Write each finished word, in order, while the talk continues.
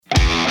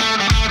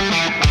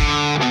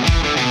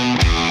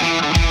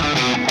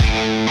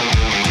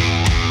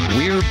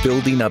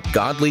building up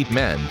godly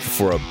men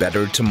for a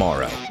better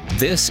tomorrow.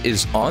 This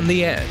is On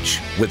the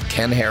Edge with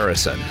Ken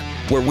Harrison,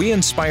 where we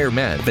inspire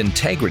men of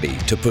integrity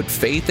to put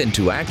faith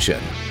into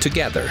action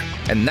together.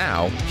 And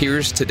now,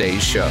 here's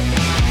today's show.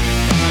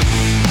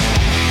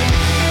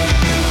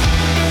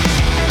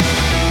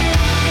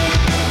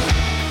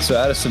 So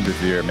Addison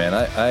Bevere, man,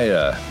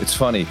 it's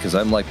funny because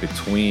I'm like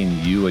between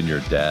you and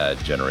your dad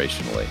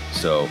generationally.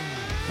 So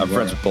I'm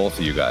friends with both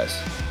of you guys,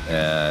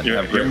 and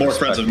you're more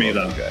friends with me,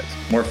 though.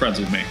 More friends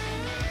with me.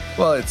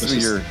 Well,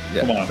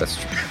 come on. That's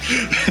true.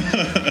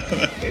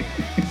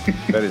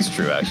 That is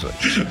true, actually.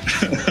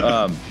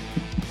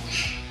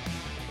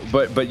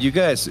 But you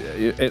guys,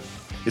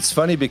 it's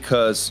funny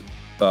because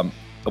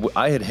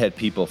I had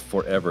people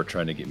forever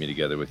trying to get me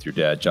together with your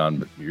dad,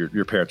 John.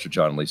 Your parents are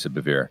John and Lisa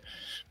Bevere.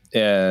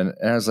 And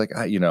I was like,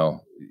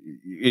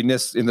 in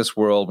this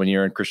world, when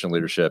you're in Christian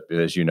leadership,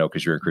 as you know,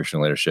 because you're in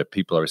Christian leadership,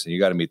 people are saying, you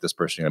got to meet this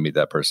person, you got to meet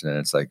that person. And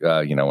it's like,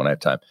 when I have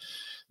time.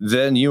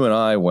 Then you and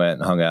I went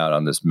and hung out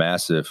on this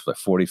massive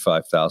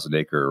 45,000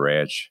 acre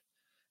ranch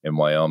in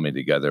Wyoming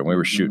together. And we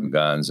were shooting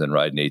guns and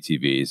riding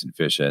ATVs and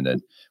fishing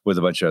and with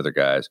a bunch of other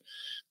guys.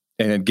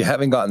 And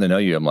having gotten to know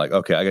you, I'm like,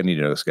 okay, I need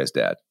to know this guy's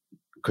dad,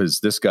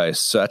 because this guy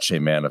is such a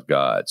man of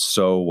God,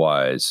 so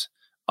wise.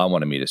 I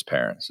want to meet his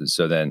parents. And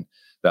so then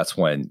that's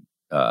when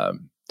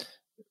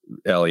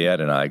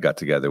Elliot and I got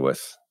together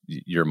with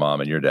your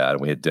mom and your dad,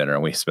 and we had dinner,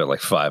 and we spent like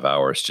 5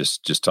 hours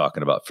just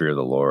talking about fear of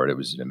the Lord. It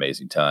was an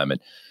amazing time.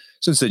 And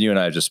since then, you and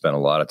I have just spent a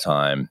lot of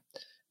time,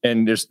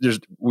 and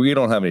we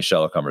don't have any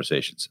shallow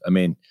conversations. I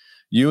mean,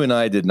 you and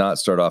I did not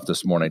start off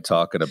this morning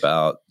talking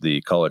about the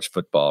college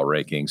football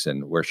rankings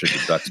and where should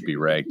the Ducks be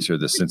ranked or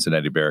the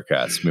Cincinnati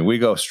Bearcats. I mean, we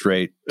go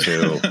straight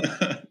to,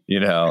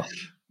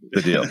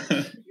 the deal.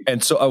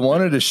 And so I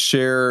wanted to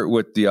share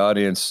with the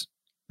audience,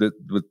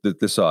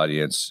 this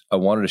audience, I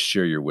wanted to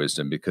share your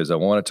wisdom, because I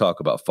want to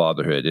talk about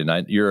fatherhood.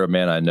 And you're a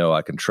man I know.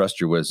 I can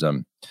trust your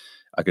wisdom.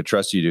 I could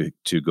trust you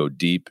to go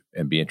deep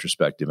and be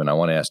introspective. And I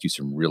want to ask you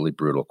some really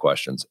brutal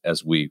questions,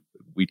 as we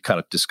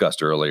kind of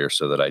discussed earlier,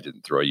 so that I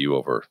didn't throw you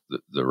over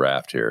the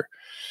raft here.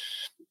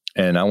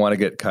 And I want to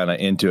get kind of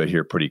into it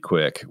here pretty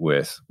quick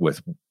with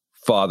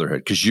fatherhood,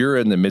 because you're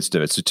in the midst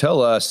of it. So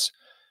tell us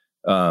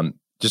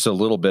just a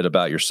little bit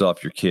about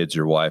yourself, your kids,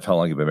 your wife, how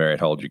long you've been married,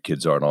 how old your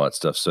kids are, and all that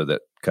stuff, so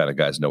that kind of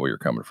guys know where you're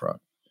coming from.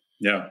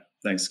 Yeah.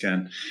 Thanks,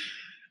 Ken.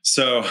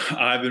 So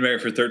I've been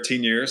married for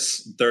 13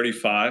 years,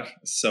 35.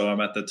 So I'm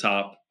at the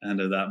top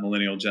end of that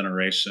millennial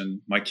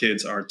generation. My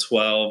kids are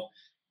 12,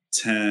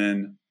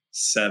 10,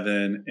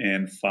 7,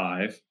 and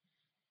 5.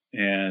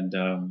 And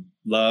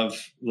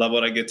love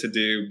what I get to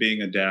do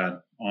being a dad.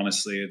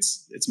 Honestly,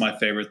 it's my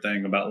favorite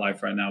thing about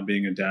life right now,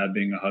 being a dad,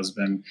 being a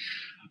husband.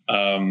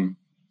 And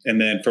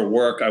then for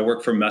work, I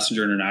work for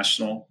Messenger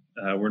International.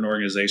 We're an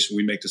organization.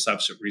 We make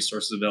discipleship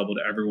resources available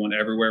to everyone,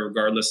 everywhere,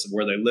 regardless of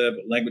where they live,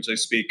 what language they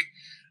speak,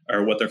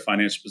 or what their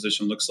financial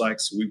position looks like.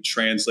 So we've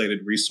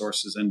translated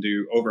resources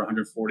into over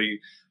 140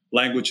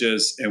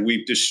 languages, and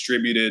we've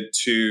distributed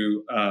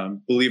to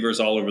believers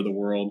all over the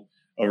world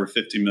over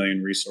 50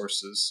 million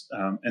resources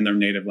in their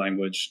native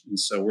language. And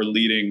so we're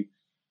leading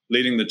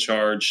the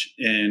charge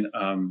in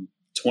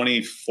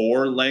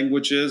 24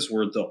 languages.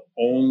 We're the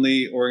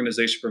only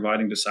organization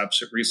providing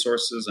discipleship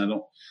resources. I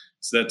don't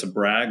say that to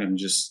brag.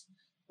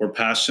 We're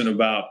passionate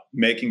about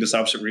making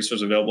discipleship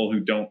resources available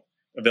to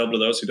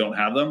those who don't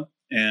have them.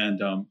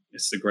 And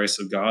it's the grace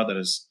of God that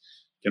has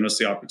given us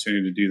the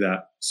opportunity to do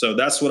that. So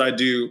that's what I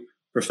do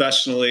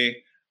professionally.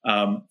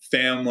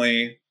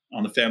 Family,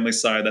 on the family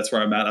side, that's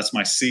where I'm at. That's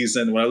my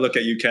season. When I look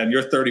at you, Ken,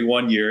 you're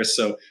 31 years.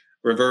 So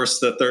reverse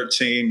the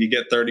 13, you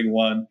get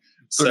 31.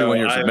 31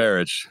 years of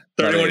marriage.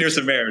 31 years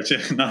of marriage.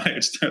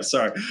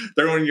 Sorry.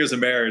 31 years of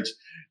marriage.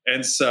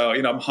 And so,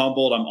 I'm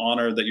humbled. I'm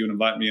honored that you would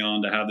invite me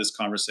on to have this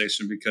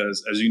conversation,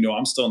 because, as you know,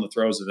 I'm still in the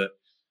throes of it.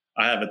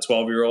 I have a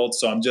 12-year-old,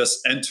 so I'm just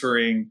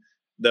entering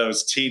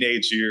those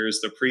teenage years,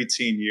 the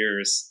preteen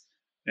years.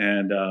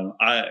 And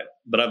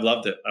but I've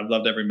loved it. I've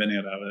loved every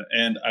minute of it.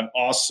 And I've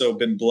also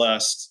been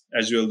blessed,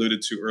 as you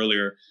alluded to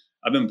earlier,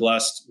 I've been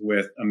blessed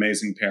with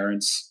amazing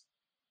parents.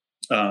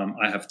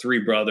 I have 3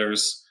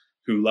 brothers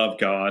who love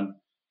God,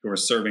 who are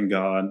serving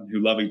God, who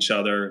love each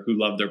other, who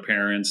love their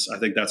parents. I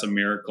think that's a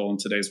miracle in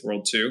today's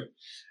world too.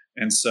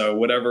 And so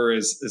whatever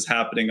is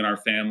happening in our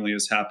family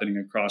is happening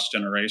across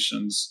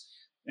generations.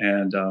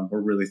 And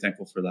we're really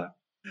thankful for that.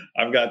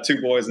 I've got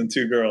 2 boys and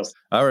 2 girls.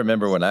 I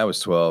remember when I was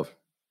 12.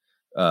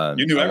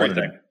 You knew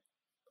everything.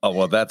 Oh,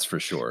 well, that's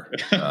for sure.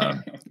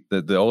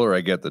 The older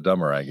I get, the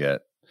dumber I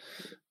get.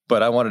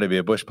 But I wanted to be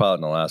a bush pilot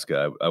in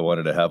Alaska. I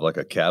wanted to have like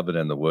a cabin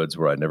in the woods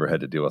where I never had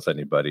to deal with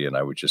anybody, and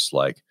I would just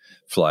like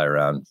fly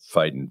around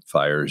fighting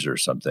fires or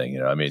something.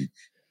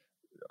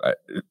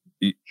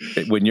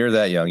 When you're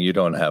that young, you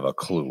don't have a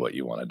clue what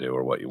you want to do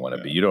or what you want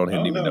to be. You don't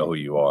even know who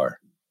you are.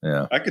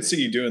 Yeah, I could see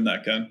you doing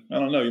that, Ken. I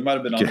don't know. You might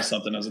have been onto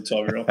something as a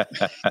 12-year-old.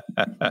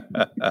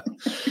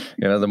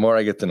 The more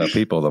I get to know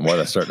people, the more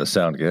they start to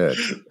sound good.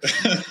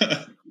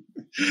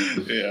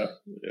 Yeah.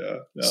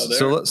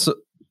 No,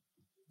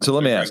 so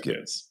let me ask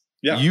you.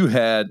 Yeah.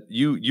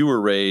 You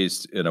were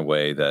raised in a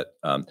way that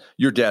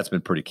your dad's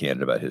been pretty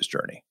candid about his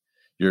journey.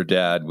 Your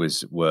dad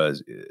was a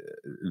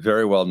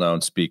very well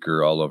known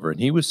speaker all over, and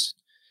he was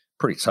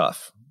pretty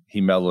tough.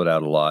 He mellowed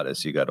out a lot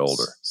as he got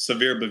older.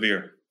 Severe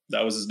Bevere,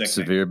 that was his nickname.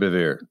 Severe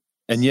Bevere,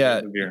 and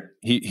yet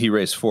he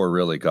raised 4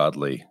 really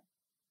godly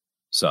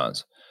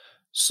sons.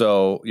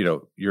 So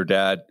your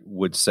dad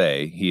would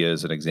say he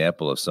is an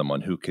example of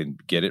someone who can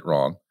get it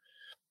wrong,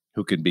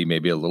 who can be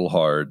maybe a little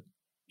hard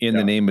in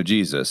the name of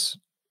Jesus.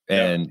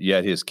 And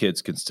yet his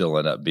kids can still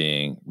end up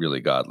being really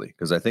godly.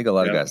 Because I think a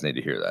lot of guys need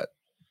to hear that.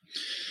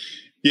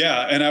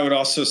 Yeah. And I would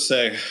also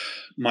say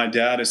my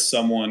dad is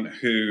someone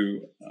who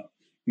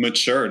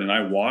matured, and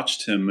I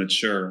watched him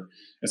mature.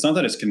 It's not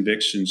that his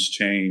convictions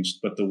changed,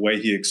 but the way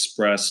he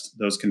expressed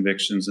those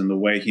convictions and the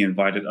way he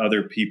invited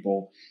other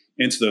people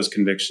into those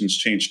convictions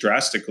changed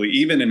drastically,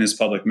 even in his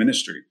public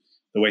ministry,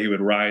 the way he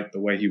would write, the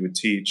way he would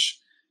teach.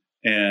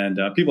 And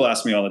people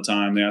ask me all the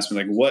time, they ask me,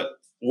 like,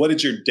 what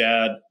did your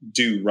dad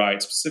do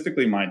right?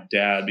 Specifically my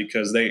dad,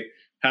 because they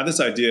have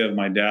this idea of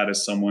my dad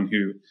as someone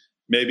who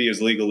maybe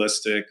is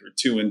legalistic or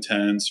too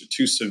intense or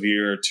too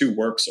severe or too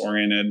works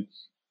oriented.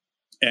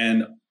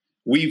 And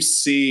we've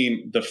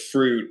seen the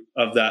fruit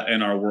of that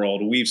in our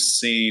world. We've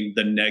seen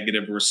the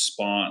negative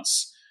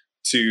response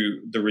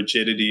to the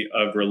rigidity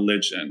of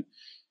religion.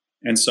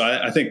 And so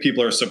I think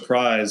people are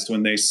surprised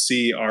when they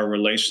see our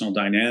relational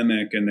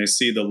dynamic and they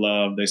see the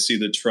love, they see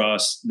the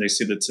trust, they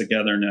see the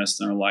togetherness,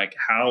 and they're like,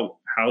 how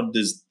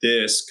does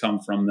this come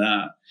from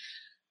that?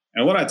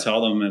 And what I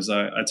tell them is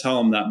I tell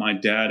them that my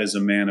dad is a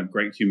man of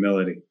great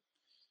humility.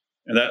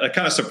 And that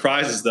kind of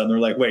surprises them. They're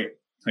like, wait,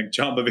 like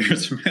John Bevere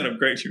is a man of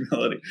great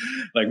humility.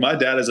 Like my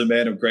dad is a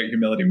man of great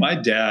humility. My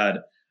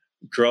dad,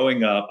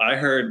 growing up, I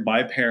heard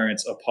my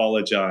parents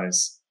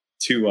apologize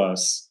to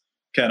us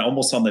kind of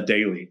almost on the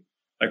daily.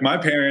 Like my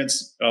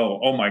parents,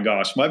 oh my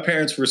gosh, my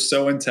parents were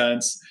so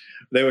intense.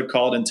 They would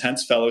call it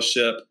intense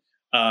fellowship.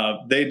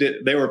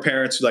 They were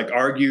parents who like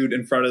argued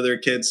in front of their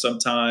kids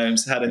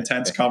sometimes, had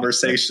intense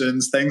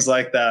conversations, things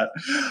like that.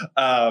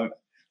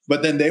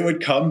 But then they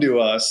would come to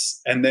us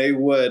and they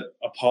would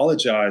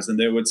apologize and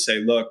they would say,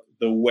 look,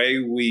 the way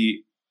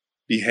we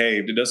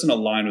behaved, it doesn't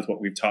align with what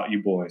we've taught you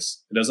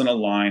boys. It doesn't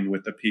align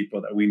with the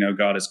people that we know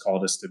God has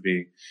called us to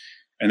be.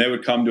 And they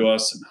would come to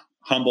us and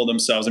humble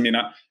themselves. I mean,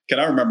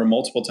 I remember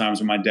multiple times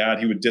when my dad,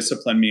 he would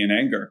discipline me in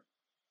anger.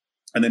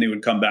 And then he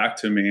would come back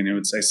to me and he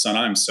would say, son,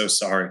 I'm so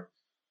sorry.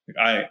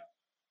 I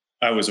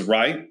was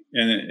right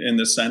in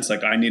the sense,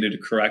 like I needed to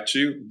correct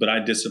you, but I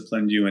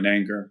disciplined you in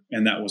anger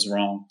and that was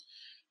wrong.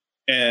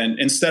 And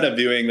instead of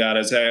viewing that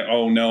as, hey,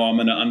 oh no, I'm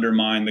going to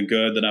undermine the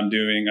good that I'm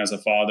doing as a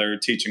father,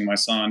 teaching my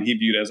son, he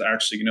viewed it as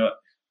actually, you know what,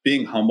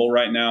 being humble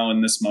right now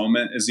in this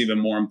moment is even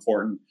more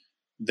important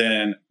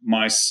than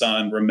my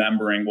son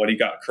remembering what he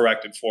got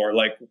corrected for.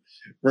 Like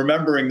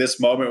remembering this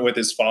moment with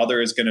his father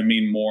is going to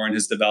mean more in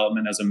his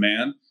development as a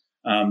man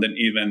than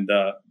even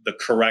the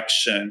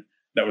correction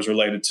that was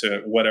related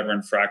to whatever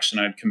infraction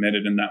I'd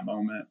committed in that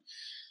moment.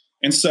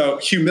 And so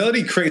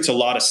humility creates a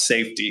lot of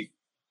safety.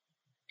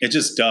 It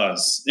just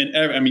does.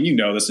 I mean, you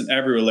know this in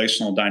every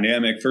relational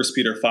dynamic. 1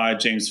 Peter 5,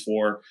 James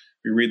 4,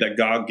 we read that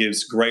God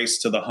gives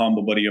grace to the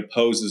humble, but he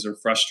opposes or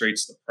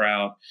frustrates the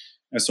proud.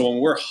 And so when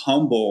we're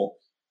humble,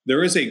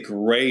 there is a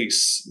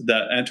grace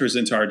that enters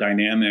into our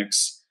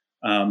dynamics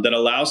that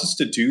allows us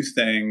to do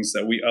things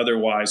that we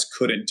otherwise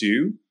couldn't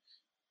do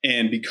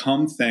and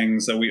become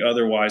things that we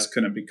otherwise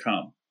couldn't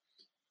become.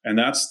 And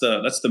that's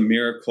the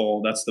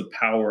miracle. That's the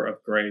power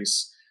of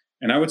grace.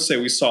 And I would say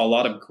we saw a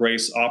lot of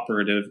grace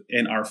operative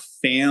in our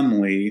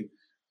family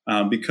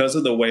because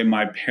of the way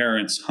my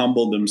parents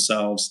humbled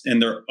themselves in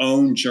their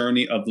own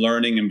journey of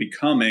learning and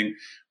becoming,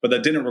 but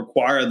that didn't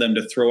require them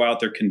to throw out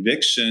their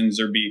convictions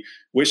or be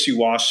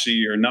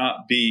wishy-washy or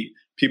not be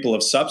people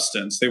of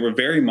substance. They were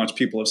very much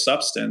people of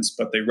substance,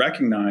 but they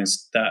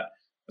recognized that,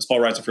 as Paul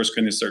writes in 1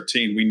 Corinthians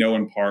 13, we know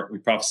in part, we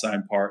prophesy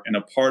in part, and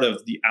a part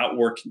of the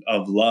outworking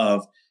of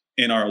love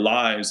in our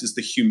lives is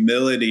the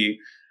humility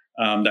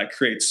that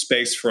creates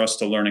space for us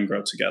to learn and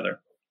grow together.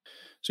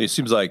 So it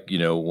seems like,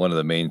 one of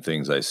the main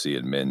things I see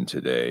in men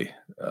today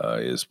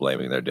is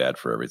blaming their dad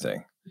for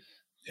everything.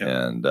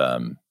 Yeah.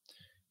 And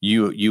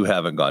you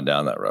haven't gone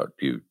down that road.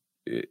 Do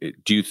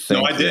you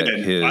think? No, I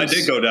did. I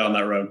did go down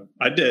that road.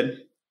 I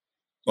did.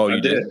 Oh,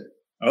 you did?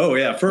 Oh,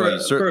 yeah.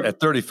 At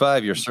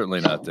 35, you're certainly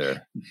not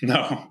there.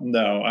 No.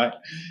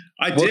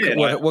 I did.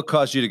 What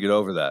caused you to get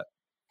over that?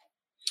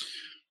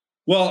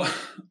 Well,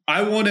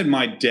 I wanted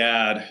my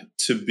dad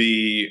to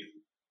be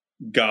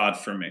God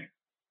for me.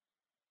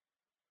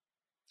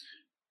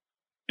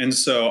 And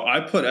so I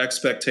put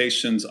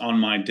expectations on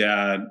my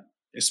dad,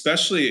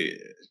 especially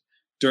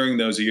during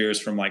those years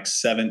from like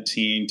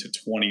 17 to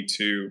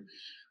 22.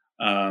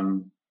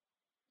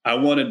 I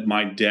wanted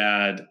my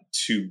dad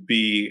to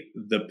be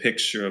the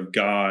picture of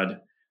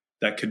God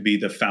that could be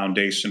the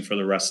foundation for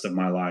the rest of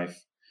my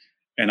life.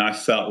 And I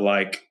felt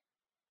like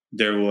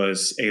there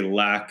was a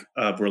lack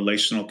of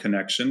relational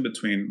connection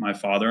between my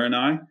father and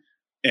I,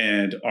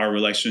 and our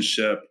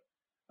relationship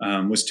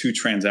was too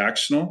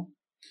transactional.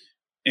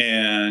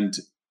 And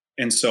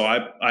so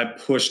I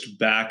pushed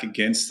back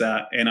against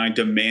that, and I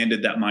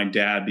demanded that my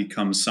dad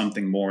become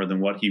something more than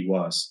what he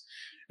was.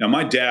 Now,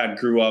 my dad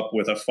grew up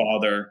with a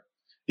father.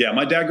 Yeah,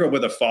 my dad grew up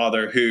with a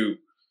father who,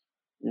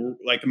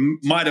 like,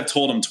 might have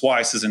told him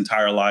twice his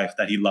entire life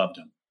that he loved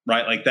him,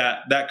 right? Like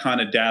that kind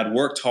of dad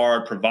worked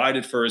hard,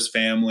 provided for his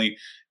family,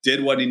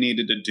 did what he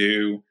needed to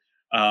do.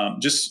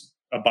 Just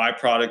a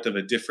byproduct of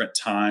a different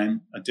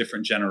time, a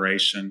different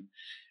generation.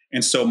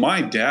 And so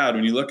my dad,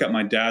 when you look at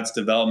my dad's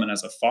development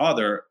as a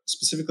father,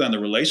 specifically on the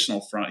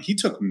relational front, he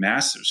took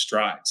massive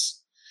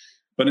strides.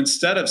 But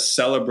instead of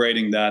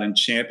celebrating that and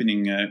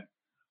championing it,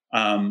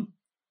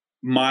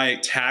 my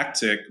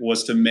tactic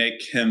was to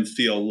make him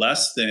feel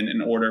less than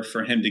in order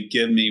for him to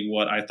give me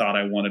what I thought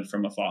I wanted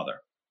from a father.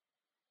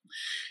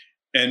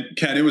 And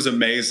Ken, it was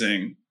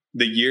amazing.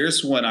 The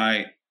years when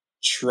I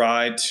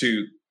tried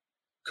to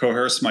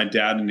coerce my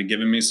dad into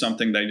giving me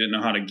something that he didn't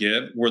know how to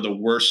give were the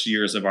worst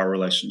years of our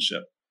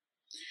relationship.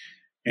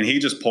 And he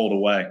just pulled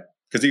away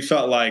because he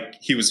felt like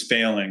he was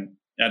failing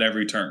at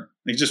every turn.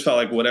 He just felt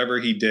like whatever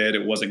he did,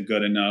 it wasn't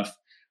good enough.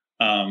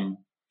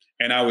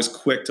 And I was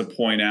quick to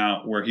point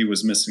out where he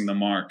was missing the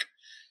mark.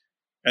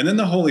 And then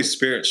the Holy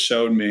Spirit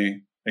showed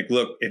me, like,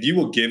 look, if you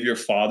will give your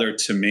father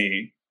to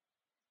me,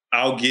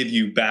 I'll give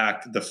you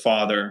back the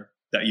father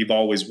that you've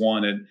always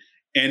wanted.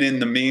 And in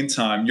the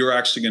meantime, you're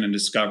actually going to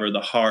discover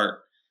the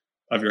heart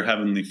of your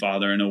heavenly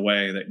Father in a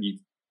way that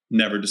you've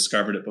never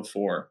discovered it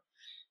before.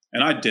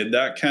 And I did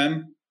that,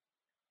 Ken.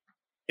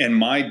 And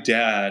my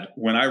dad,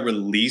 when I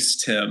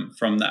released him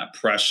from that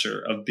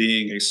pressure of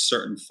being a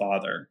certain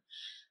father,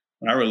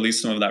 when I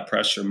released him of that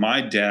pressure,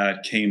 my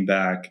dad came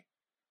back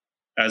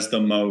as the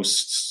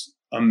most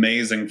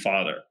amazing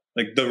father.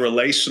 Like the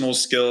relational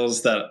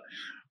skills that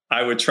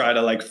I would try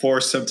to like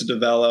force him to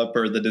develop,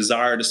 or the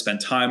desire to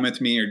spend time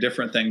with me, or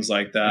different things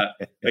like that.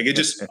 Like it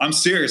just, I'm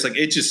serious. Like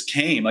it just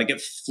came, like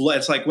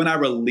it's like when I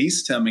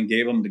released him and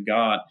gave him to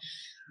God,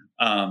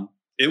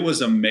 it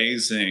was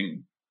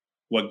amazing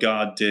what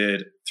God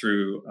did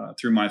through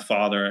my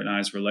father and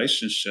I's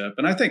relationship.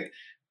 And I think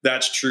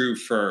that's true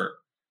for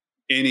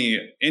any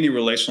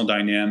relational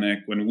dynamic.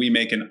 When we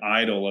make an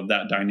idol of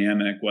that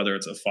dynamic, whether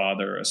it's a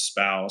father, a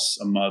spouse,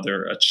 a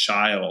mother, a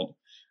child,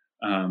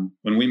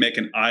 when we make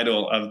an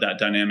idol of that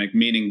dynamic,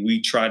 meaning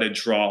we try to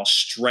draw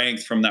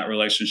strength from that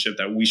relationship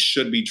that we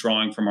should be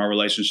drawing from our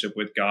relationship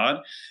with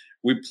God,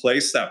 we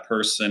place that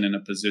person in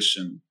a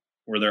position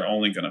where they're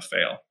only going to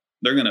fail.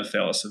 They're going to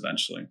fail us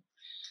eventually.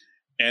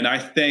 And I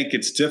think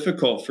it's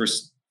difficult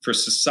for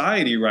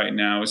society right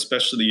now,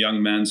 especially the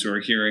young men who are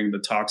hearing the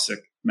toxic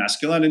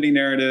masculinity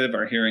narrative,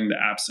 are hearing the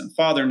absent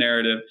father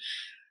narrative.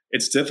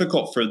 It's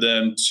difficult for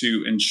them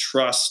to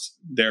entrust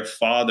their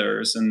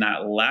fathers in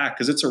that lack,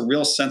 because it's a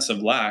real sense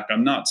of lack.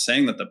 I'm not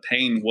saying that the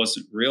pain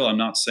wasn't real. I'm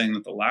not saying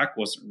that the lack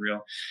wasn't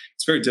real.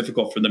 It's very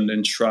difficult for them to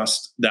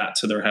entrust that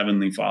to their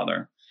heavenly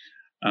Father.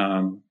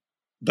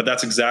 But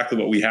that's exactly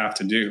what we have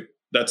to do.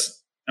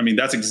 That's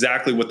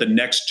exactly what the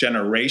next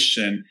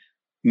generation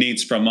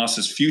needs from us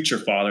as future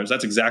fathers.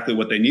 That's exactly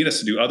what they need us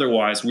to do.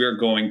 Otherwise, we're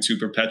going to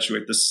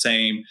perpetuate the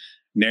same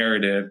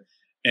narrative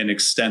and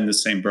extend the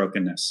same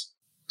brokenness.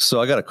 So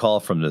I got a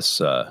call from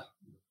this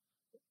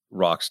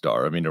rock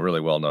star. I mean, a really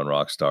well-known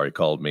rock star. He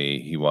called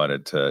me. He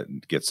wanted to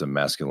get some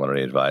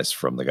masculinity advice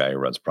from the guy who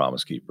runs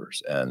Promise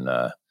Keepers. And,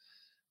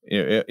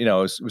 it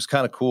was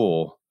kind of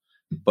cool,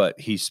 but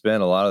he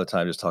spent a lot of the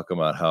time just talking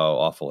about how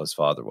awful his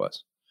father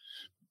was.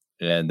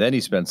 And then he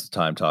spends the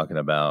time talking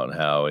about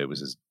how it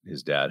was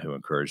his dad who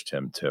encouraged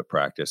him to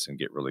practice and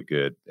get really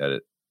good at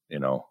it,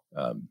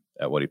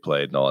 at what he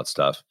played and all that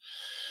stuff.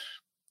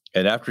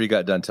 And after he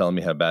got done telling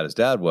me how bad his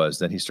dad was,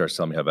 then he starts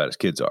telling me how bad his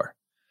kids are.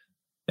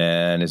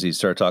 And as he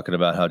started talking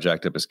about how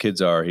jacked up his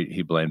kids are,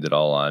 he blamed it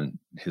all on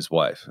his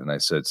wife. And I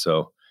said,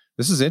 so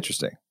this is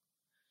interesting.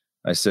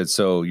 I said,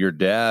 so your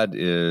dad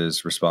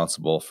is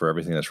responsible for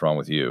everything that's wrong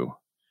with you,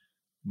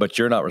 but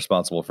you're not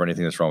responsible for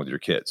anything that's wrong with your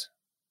kids.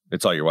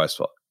 It's all your wife's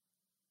fault.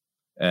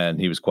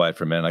 And he was quiet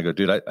for a minute. I go,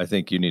 dude, I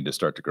think you need to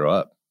start to grow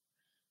up.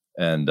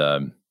 And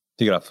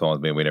he got off the phone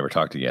with me and we never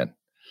talked again.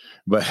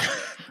 But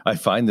I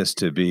find this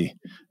to be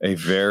a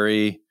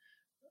very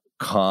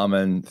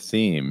common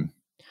theme.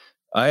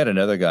 I had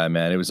another guy,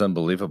 man, it was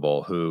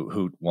unbelievable,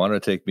 who wanted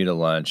to take me to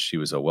lunch. He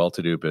was a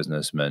well-to-do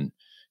businessman.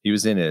 He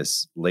was in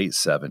his late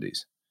 70s.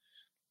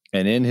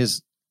 And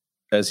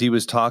as he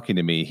was talking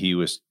to me,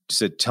 he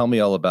said, tell me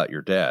all about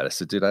your dad. I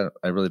said, dude,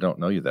 I really don't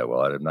know you that well.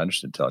 I'm not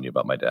interested in telling you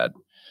about my dad.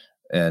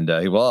 And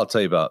I'll tell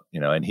you about,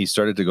 and he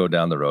started to go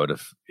down the road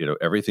of,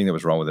 everything that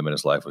was wrong with him in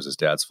his life was his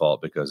dad's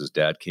fault, because his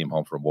dad came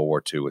home from World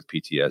War II with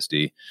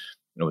PTSD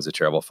and was a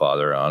terrible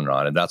father, on and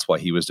on. And that's why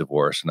he was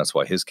divorced. And that's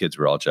why his kids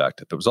were all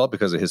jacked up. It was all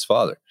because of his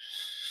father.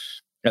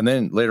 And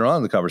then later on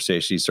in the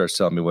conversation, he starts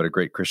telling me what a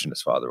great Christian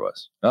his father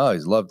was. Oh,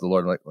 he's loved the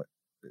Lord. I'm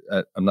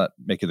like, I'm not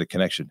making the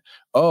connection.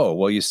 Oh,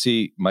 well, you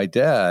see, my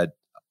dad,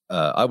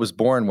 I was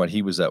born when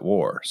he was at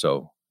war.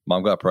 So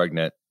mom got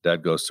pregnant.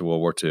 Dad goes to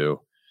World War II.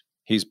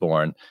 He's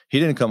born. He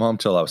didn't come home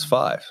till I was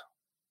 5.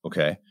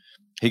 Okay.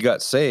 He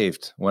got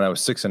saved when I was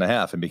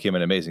 6.5 and became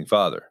an amazing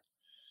father.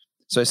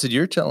 So I said,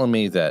 you're telling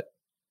me that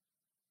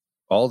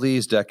all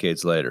these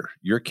decades later,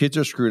 your kids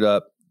are screwed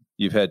up,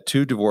 you've had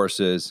 2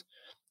 divorces,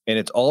 and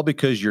it's all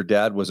because your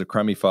dad was a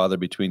crummy father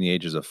between the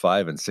ages of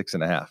 5 and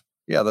 6.5.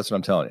 Yeah, that's what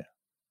I'm telling you.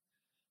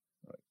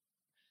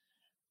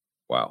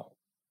 Wow.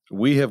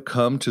 We have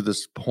come to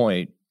this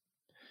point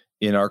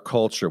in our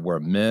culture where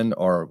men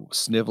are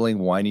sniveling,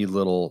 whiny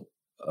little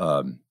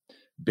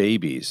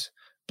babies,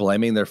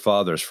 blaming their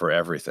fathers for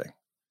everything.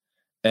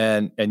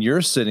 And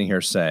you're sitting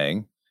here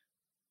saying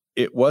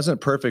it wasn't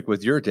perfect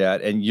with your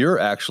dad, and you're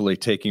actually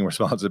taking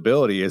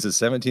responsibility as a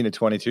 17 to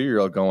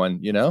 22-year-old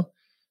going,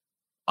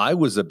 I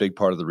was a big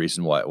part of the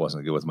reason why it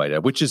wasn't good with my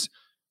dad, which is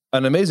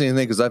an amazing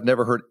thing because I've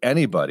never heard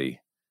anybody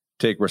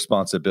take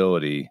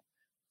responsibility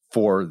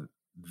for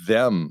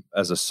them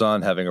as a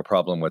son having a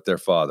problem with their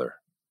father.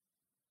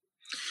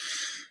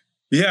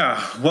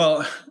 Yeah,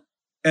 well,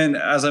 and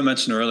as I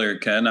mentioned earlier,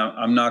 Ken,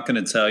 I'm not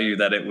going to tell you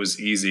that it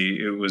was easy.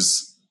 It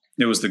was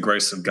the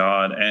grace of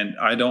God. And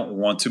I don't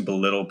want to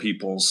belittle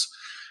people's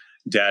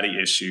daddy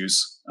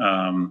issues.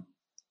 And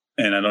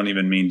I don't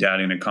even mean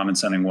daddy in a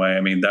condescending way.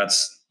 I mean,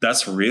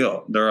 that's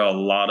real. There are a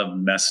lot of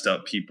messed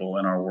up people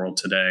in our world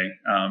today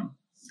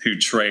who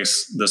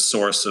trace the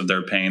source of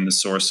their pain, the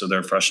source of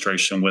their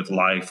frustration with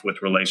life,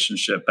 with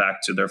relationship,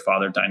 back to their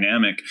father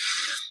dynamic.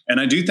 And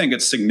I do think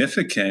it's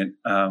significant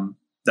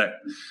that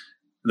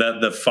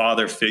the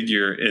father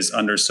figure is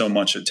under so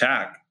much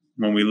attack.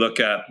 When we look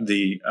at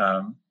the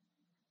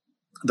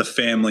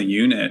family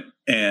unit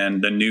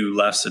and the new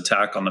left's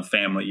attack on the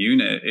family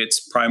unit,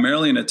 it's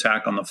primarily an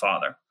attack on the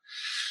father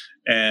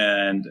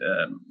and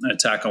an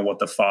attack on what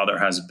the father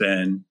has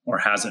been or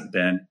hasn't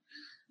been.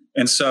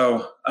 And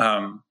so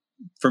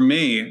for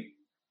me,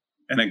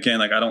 and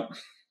again, I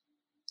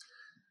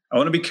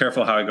want to be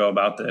careful how I go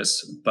about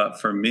this, but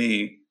for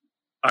me,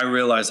 I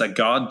realize that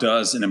God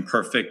does a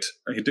perfect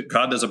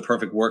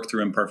work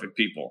through imperfect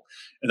people.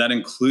 And that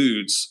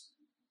includes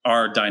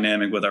our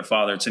dynamic with our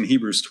father. It's in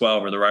Hebrews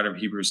 12, where the writer of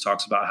Hebrews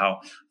talks about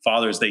how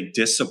fathers, they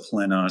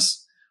discipline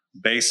us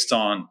based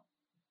on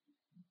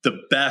the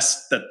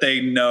best that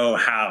they know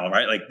how,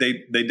 right? Like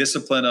they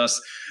discipline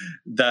us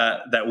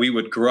that we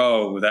would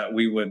grow, that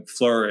we would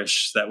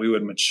flourish, that we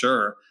would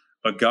mature.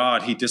 But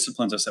God, he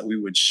disciplines us that we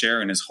would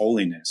share in his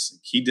holiness.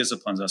 He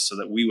disciplines us so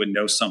that we would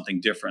know something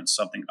different,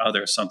 something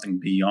other, something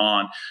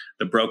beyond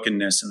the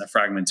brokenness and the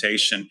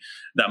fragmentation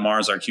that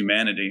mars our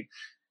humanity.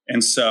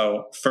 And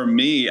so for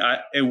me,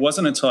 it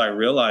wasn't until I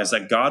realized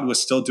that God was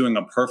still doing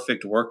a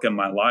perfect work in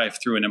my life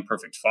through an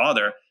imperfect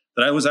father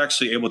that I was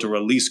actually able to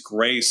release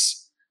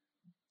grace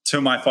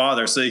to my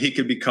father so that he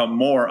could become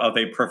more of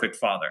a perfect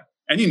father.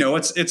 And,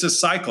 it's a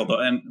cycle, though.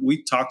 And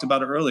we talked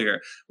about it earlier.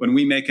 When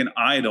we make an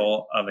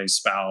idol of a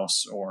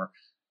spouse or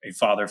a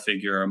father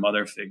figure or a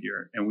mother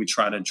figure, and we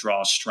try to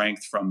draw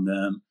strength from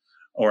them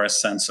or a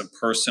sense of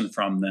person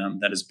from them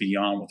that is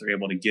beyond what they're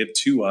able to give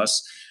to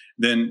us,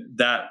 then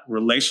that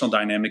relational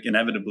dynamic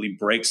inevitably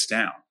breaks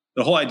down.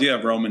 The whole idea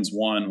of Romans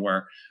 1,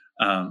 where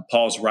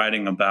Paul's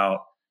writing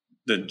about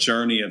the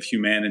journey of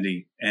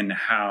humanity and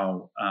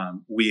how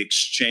we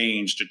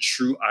exchanged a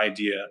true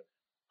idea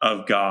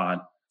of God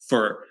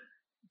for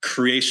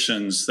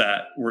creations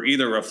that were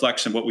either a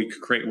reflection of what we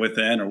could create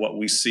within or what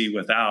we see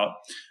without,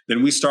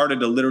 then we started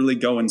to literally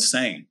go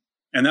insane.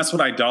 And that's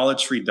what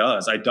idolatry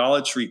does.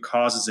 Idolatry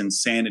causes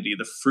insanity.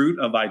 The fruit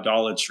of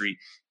idolatry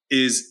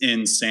is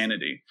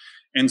insanity.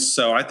 And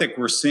so I think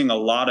we're seeing a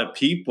lot of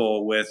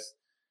people with,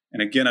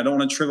 and again, I don't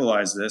want to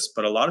trivialize this,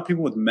 but a lot of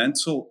people with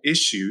mental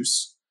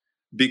issues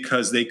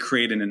because they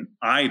created an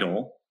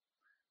idol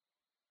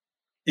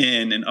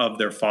in and of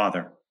their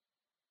father.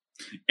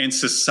 And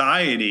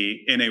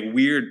society, in a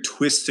weird,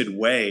 twisted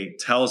way,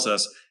 tells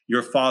us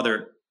your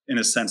father, in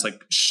a sense,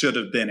 should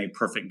have been a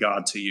perfect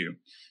God to you.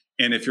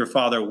 And if your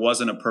father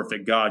wasn't a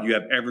perfect God, you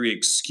have every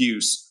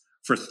excuse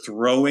for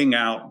throwing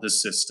out the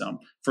system,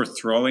 for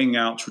throwing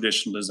out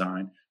traditional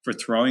design, for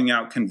throwing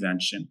out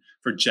convention,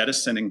 for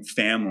jettisoning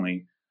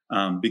family,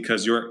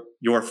 because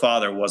your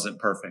father wasn't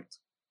perfect.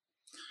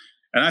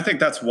 And I think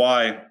that's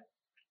why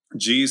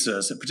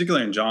Jesus,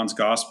 particularly in John's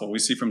gospel, we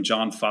see from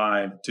John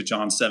 5 to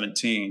John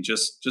 17,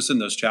 just in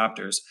those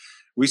chapters,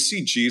 we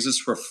see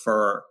Jesus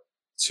refer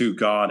to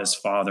God as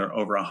Father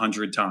over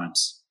 100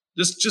 times.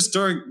 Just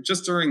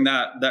during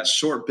that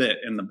short bit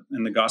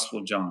in the Gospel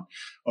of John,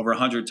 over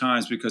 100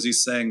 times, because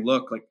he's saying,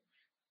 look,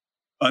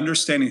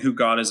 understanding who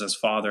God is as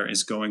Father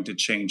is going to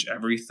change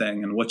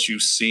everything, and what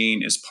you've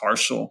seen is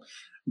partial.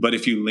 But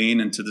if you lean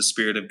into the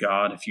Spirit of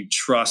God, if you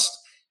trust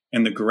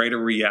in the greater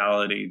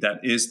reality that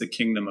is the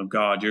kingdom of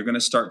God, you're going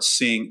to start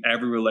seeing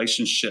every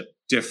relationship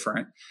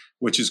different,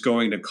 which is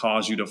going to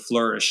cause you to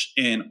flourish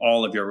in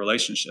all of your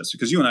relationships.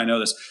 Because you and I know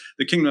this,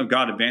 the kingdom of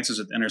God advances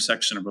at the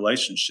intersection of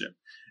relationship.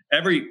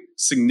 Every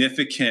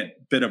significant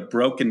bit of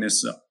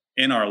brokenness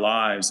in our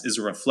lives is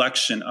a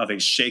reflection of a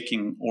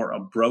shaking or a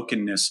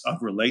brokenness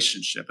of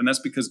relationship. And that's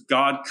because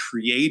God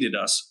created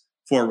us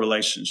for a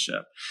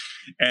relationship.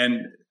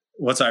 And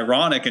what's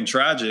ironic and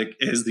tragic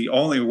is the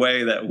only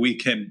way that we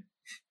can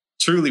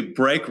truly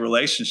break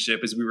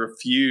relationship is we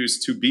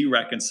refuse to be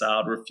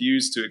reconciled,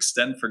 refuse to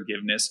extend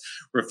forgiveness,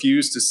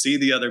 refuse to see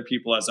the other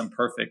people as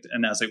imperfect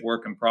and as a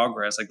work in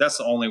progress. Like that's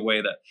the only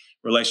way that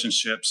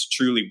relationships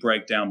truly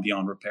break down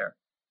beyond repair.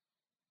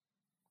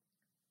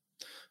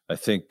 I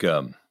think,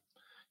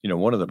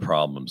 one of the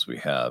problems we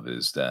have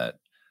is that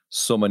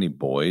so many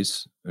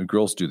boys, and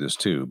girls do this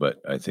too, but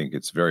I think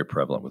it's very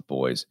prevalent with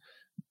boys.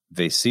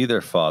 They see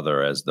their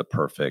father as the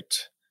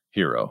perfect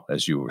hero,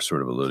 as you were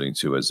sort of alluding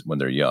to, as when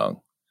they're young.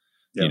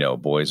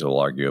 Yep. Boys will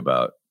argue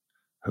about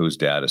whose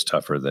dad is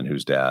tougher than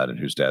whose dad and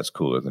whose dad's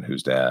cooler than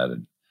whose dad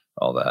and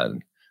all that.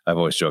 And I've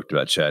always joked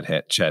about Chad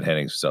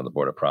Hennings, who's on the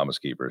board of Promise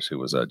Keepers, who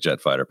was a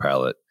jet fighter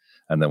pilot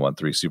and then won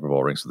 3 Super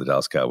Bowl rings for the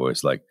Dallas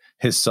Cowboys. Like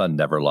his son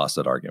never lost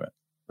that argument.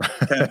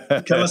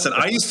 Ken, listen,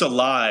 I used to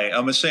lie.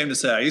 I'm ashamed to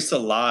say I used to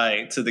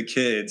lie to the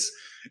kids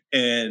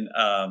in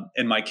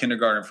my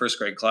kindergarten, first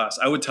grade class.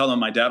 I would tell them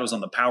my dad was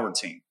on the power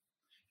team.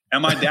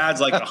 And my dad's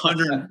like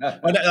 100,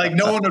 like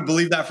no one would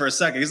believe that for a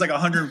second. He's like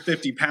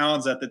 150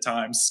 pounds at the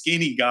time,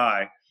 skinny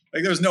guy.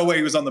 Like there's no way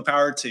he was on the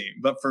power team.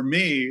 But for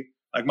me,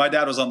 like my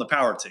dad was on the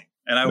power team.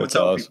 And I would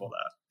tell people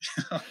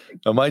that.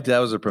 Well, my dad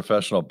was a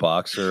professional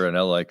boxer, an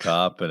LA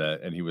cop,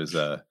 and he was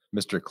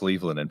Mr.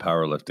 Cleveland in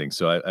powerlifting.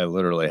 So I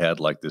literally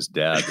had like this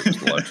dad that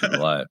was larger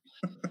than life.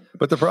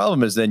 But the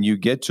problem is then you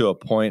get to a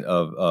point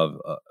of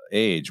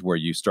age where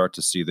you start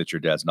to see that your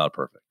dad's not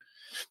perfect.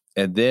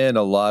 And then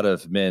a lot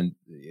of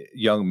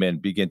young men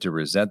begin to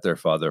resent their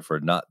father for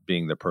not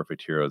being the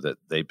perfect hero that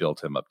they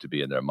built him up to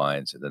be in their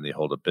minds. And then they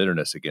hold a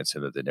bitterness against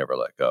him that they never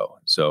let go.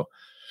 So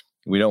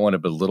we don't want to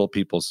belittle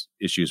people's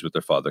issues with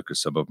their father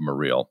because some of them are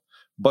real.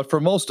 But for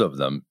most of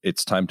them,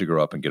 it's time to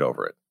grow up and get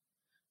over it.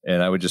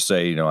 And I would just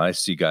say, I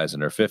see guys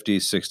in their 50s,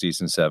 60s,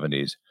 and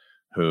 70s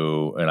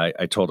who, and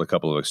I told a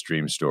couple of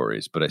extreme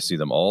stories, but I see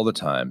them all the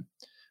time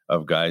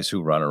of guys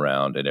who run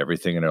around and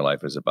everything in their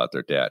life is about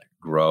their dad.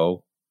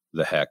 Grow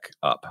the heck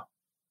up.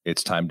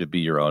 It's time to be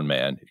your own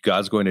man.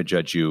 God's going to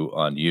judge you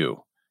on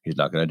you. He's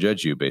not going to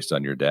judge you based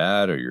on your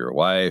dad or your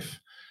wife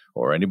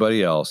or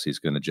anybody else. He's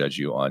going to judge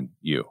you on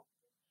you.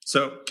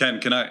 So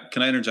Ken, can I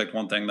interject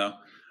one thing though?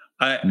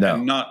 No.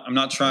 I'm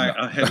not trying.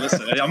 No. Hey,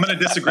 listen, I'm going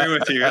to disagree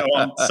with you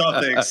on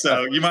something.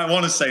 So you might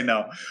want to say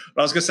no,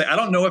 but I was going to say, I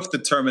don't know if the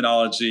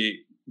terminology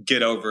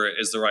 "get over it"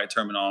 is the right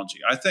terminology.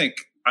 I think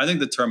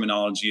the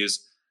terminology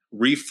is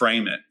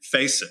reframe it,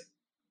 face it,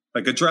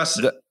 like address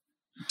it.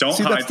 Don't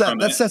hide from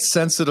it. That's that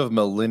sensitive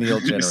millennial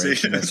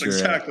generation. That's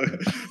exactly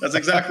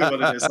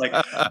what it is. Like,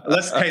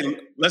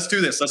 let's do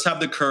this. Let's have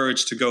the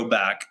courage to go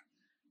back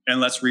and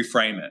let's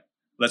reframe it.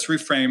 Let's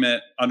reframe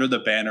it under the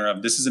banner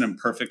of this is an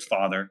imperfect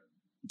father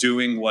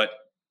doing what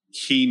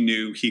he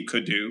knew he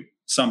could do.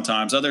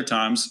 Sometimes, other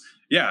times,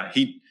 yeah,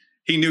 he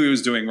knew he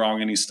was doing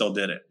wrong and he still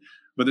did it.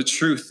 But the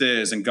truth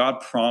is, and God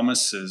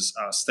promises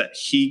us that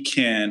he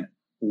can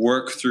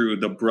work through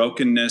the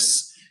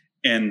brokenness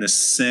and the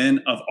sin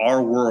of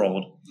our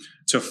world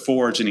to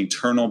forge an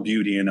eternal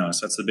beauty in us.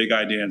 That's the big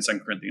idea in 2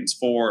 Corinthians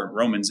 4,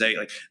 Romans 8.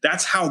 Like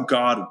that's how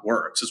God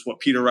works. It's what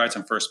Peter writes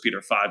in 1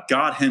 Peter 5.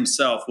 God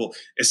himself will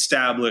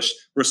establish,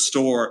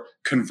 restore,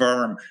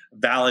 confirm,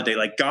 validate.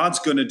 Like God's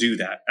going to do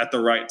that at the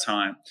right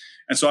time.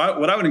 And so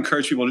what I would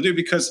encourage people to do,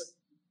 because,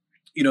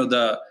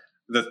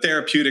 the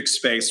therapeutic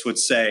space would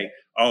say,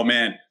 oh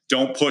man,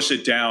 don't push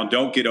it down.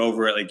 Don't get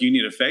over it. Like you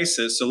need to face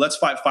it. So let's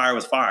fight fire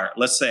with fire.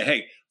 Let's say,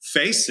 hey,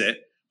 face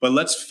it. But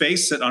let's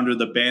face it under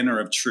the banner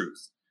of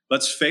truth.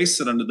 Let's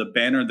face it under the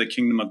banner of the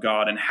kingdom of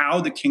God and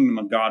how the kingdom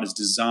of God is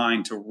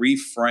designed to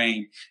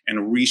reframe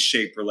and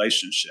reshape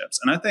relationships.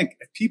 And I think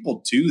if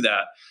people do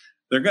that,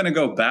 they're going to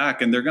go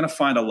back and they're going to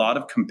find a lot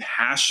of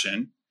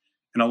compassion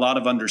and a lot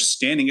of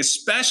understanding,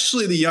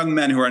 especially the young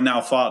men who are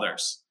now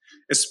fathers,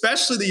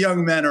 especially the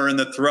young men who are in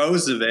the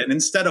throes of it. And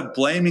instead of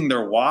blaming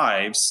their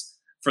wives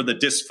for the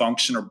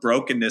dysfunction or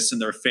brokenness in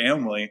their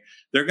family,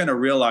 they're going to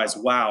realize,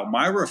 wow,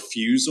 my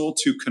refusal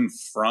to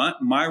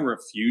confront, my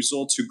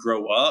refusal to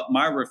grow up,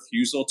 my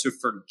refusal to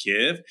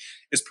forgive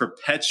is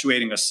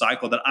perpetuating a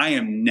cycle that I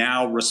am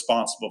now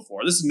responsible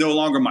for. This is no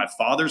longer my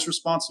father's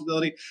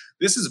responsibility.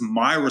 This is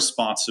my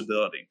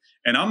responsibility.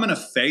 And I'm going to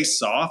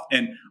face off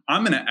and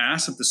I'm going to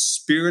ask that the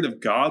Spirit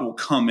of God will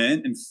come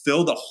in and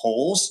fill the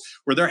holes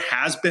where there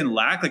has been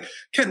lack. Like,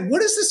 Ken,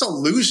 what is this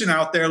illusion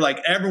out there? Like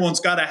everyone's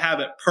got to have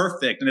it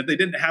perfect. And if they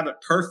didn't have it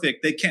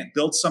perfect, they can't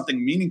build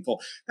something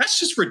meaningful. That's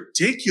just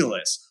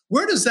ridiculous.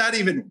 Where does that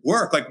even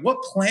work? Like,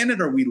 what planet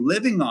are we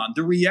living on?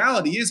 The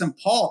reality is, and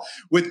Paul,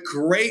 with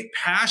great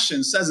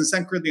passion, says in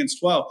 2 Corinthians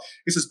 12,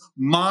 he says,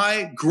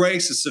 my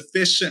grace is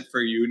sufficient for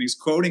you. And he's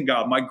quoting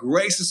God, my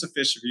grace is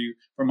sufficient for you,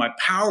 for my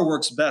power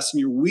works best in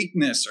your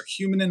weakness or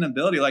human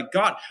inability. Like,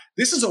 God,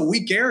 this is a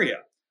weak area.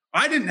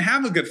 I didn't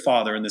have a good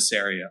father in this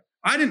area.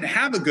 I didn't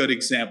have a good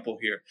example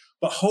here.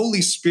 But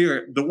Holy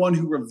Spirit, the one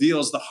who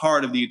reveals the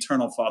heart of the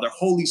eternal Father,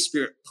 Holy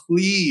Spirit,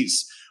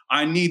 please,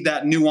 I need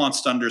that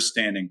nuanced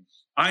understanding.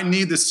 I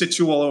need the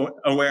situal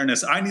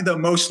awareness. I need the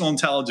emotional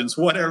intelligence,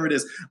 whatever it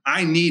is.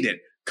 I need it.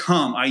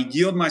 Come, I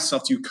yield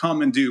myself to you.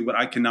 Come and do what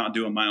I cannot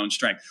do in my own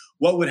strength.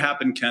 What would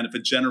happen, Ken, if a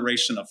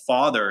generation of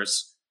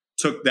fathers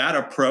took that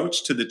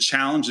approach to the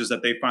challenges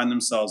that they find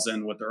themselves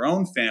in with their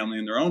own family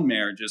and their own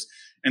marriages,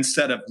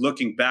 instead of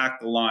looking back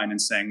the line and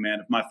saying,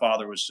 man, if my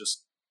father was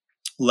just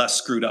less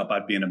screwed up,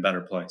 I'd be in a better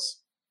place.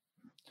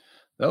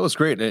 That was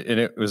great. And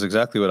it was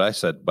exactly what I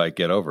said by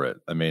get over it.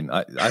 I mean,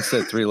 I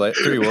said three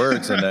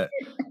words and that.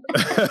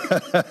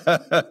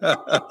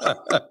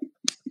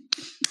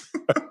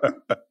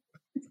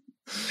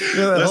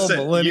 That whole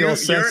millennial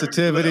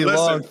sensitivity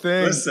long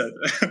thing.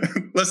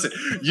 Listen,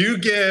 you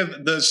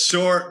give the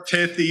short,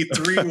 pithy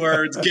 3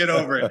 words, get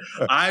over it.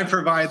 I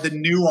provide the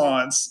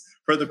nuance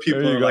for the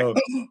people who are like,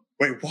 oh,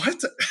 wait,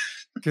 what?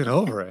 Get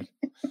over it.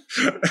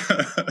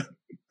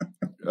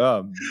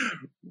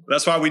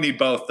 That's why we need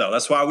both, though.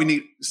 That's why we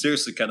need,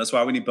 seriously, Ken, that's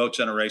why we need both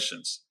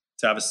generations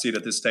to have a seat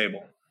at this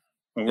table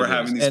when we're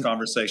having these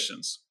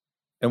conversations.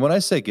 And when I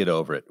say get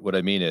over it, what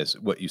I mean is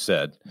what you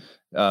said.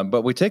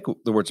 But we take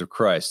the words of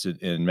Christ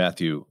in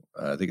Matthew,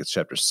 I think it's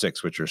chapter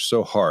 6, which are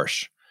so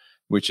harsh,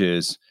 which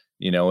is,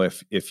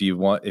 if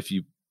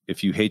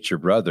you hate your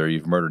brother,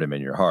 you've murdered him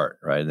in your heart,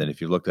 right? And then if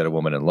you looked at a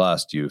woman in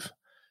lust, you've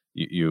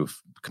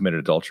committed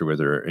adultery with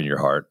her in your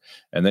heart.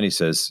 And then he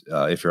says,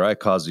 if your eye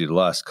causes you to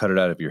lust, cut it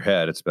out of your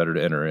head. It's better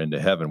to enter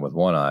into heaven with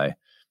one eye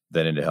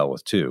than into hell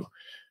with two.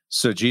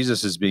 So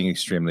Jesus is being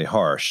extremely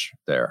harsh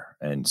there.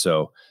 And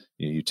so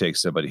you take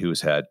somebody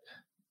who's had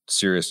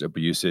serious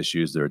abuse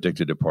issues, they're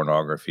addicted to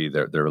pornography,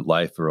 their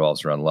life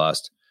revolves around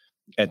lust,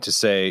 and to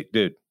say,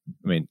 dude,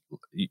 I mean,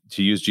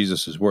 to use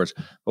Jesus's words,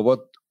 but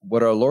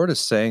what our Lord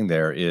is saying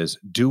there is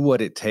do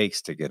what it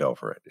takes to get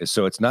over it.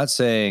 So it's not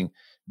saying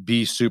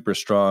be super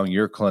strong,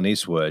 you're Clint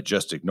Eastwood,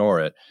 just ignore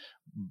it.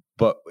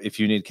 But if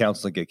you need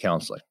counseling, get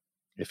counseling.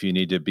 If you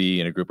need to be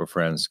in a group of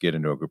friends, get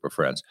into a group of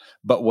friends.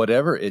 But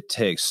whatever it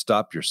takes,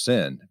 stop your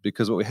sin.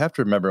 Because what we have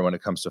to remember when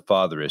it comes to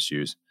father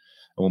issues,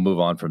 and we'll move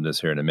on from this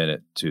here in a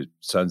minute to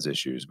sons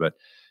issues, but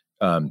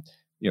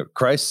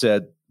Christ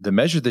said, the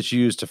measure that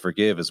you use to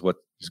forgive is what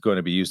is going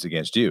to be used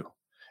against you.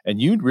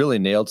 And you really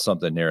nailed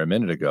something there a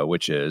minute ago,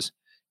 which is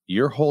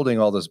you're holding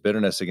all this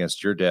bitterness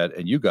against your dad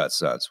and you got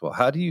sons. Well,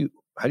 how do you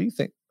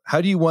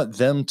want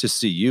them to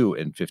see you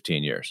in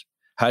 15 years?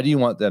 How do you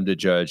want them to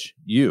judge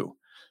you?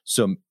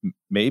 So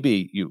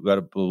maybe you got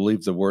to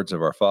believe the words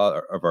of our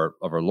Father, of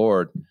our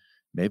Lord.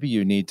 Maybe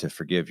you need to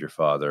forgive your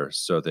father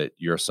so that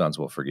your sons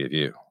will forgive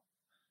you.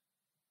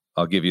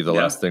 I'll give you the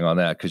last thing on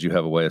that because you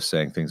have a way of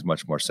saying things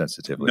much more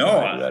sensitively.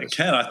 No,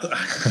 Ken, I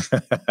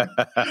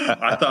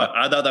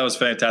thought that was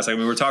fantastic. I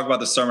mean, we're talking about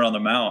the Sermon on the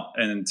Mount,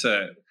 and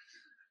to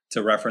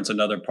reference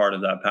another part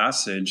of that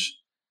passage,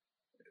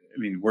 I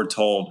mean, we're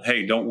told,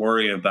 hey, don't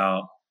worry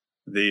about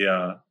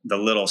the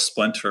little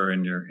splinter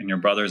in your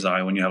brother's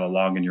eye when you have a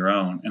log in your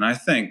own. And I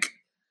think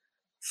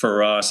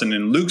for us, and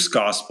in Luke's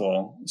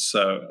gospel,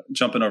 so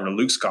jumping over to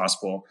Luke's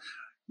gospel,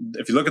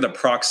 if you look at the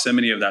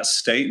proximity of that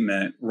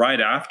statement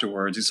right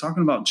afterwards, he's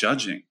talking about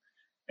judging.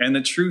 And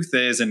the truth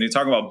is, and you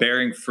talk about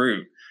bearing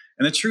fruit.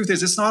 And the truth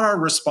is, it's not our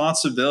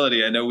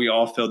responsibility. I know we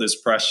all feel this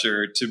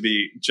pressure to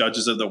be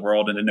judges of the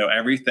world and to know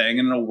everything.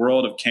 And in a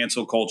world of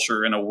cancel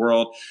culture, in a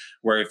world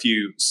where if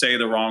you say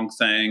the wrong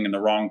thing in the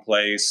wrong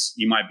place,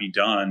 you might be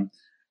done.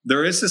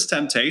 There is this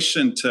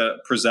temptation to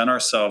present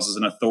ourselves as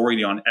an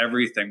authority on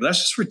everything. But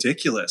that's just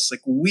ridiculous.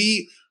 Like,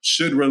 we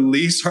should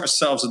release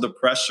ourselves of the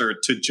pressure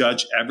to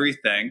judge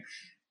everything.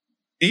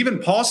 Even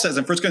Paul says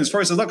in 1 Corinthians 4,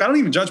 he says, look, I don't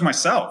even judge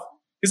myself.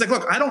 He's like,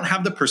 look, I don't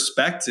have the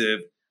perspective.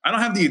 I don't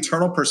have the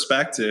eternal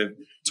perspective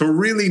to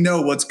really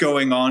know what's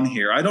going on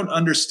here. I don't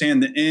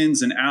understand the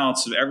ins and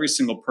outs of every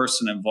single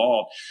person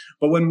involved.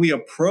 But when we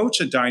approach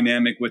a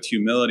dynamic with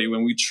humility,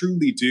 when we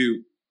truly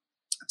do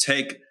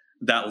take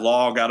that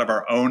log out of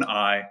our own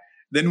eye,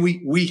 then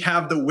we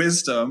have the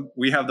wisdom,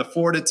 we have the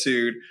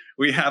fortitude,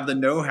 we have the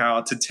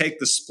know-how to take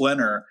the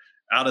splinter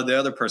out of the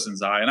other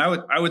person's eye. And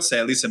I would say,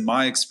 at least in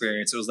my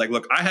experience, it was like,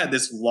 look, I had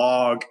this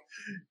log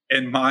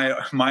in my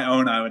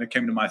own eye when it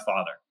came to my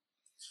father.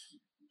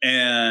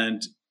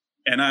 And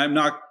I'm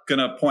not going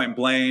to point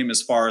blame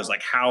as far as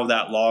like how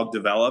that log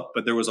developed,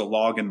 but there was a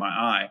log in my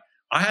eye.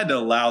 I had to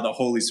allow the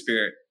Holy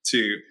Spirit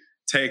to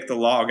take the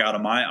log out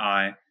of my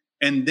eye.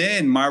 And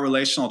then my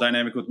relational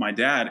dynamic with my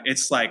dad,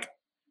 it's like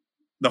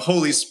the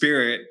Holy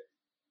Spirit,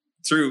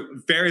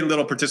 through very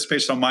little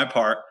participation on my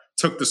part,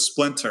 took the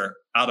splinter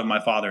out of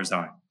my father's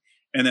eye.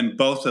 And then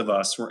both of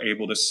us were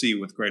able to see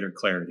with greater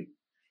clarity.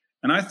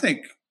 And I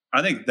think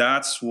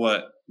that's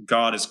what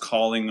God is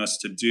calling us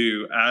to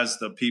do as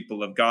the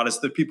people of God, as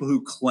the people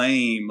who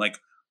claim like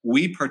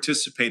we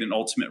participate in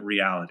ultimate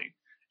reality.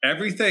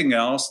 Everything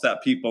else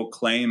that people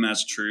claim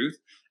as truth,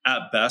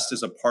 at best,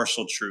 is a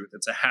partial truth.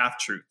 It's a half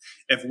truth.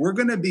 If we're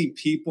going to be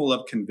people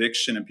of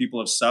conviction and people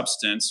of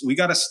substance, we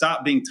got to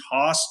stop being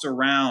tossed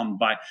around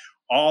by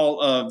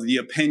all of the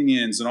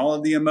opinions and all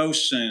of the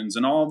emotions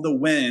and all of the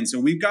winds.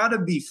 And we've got to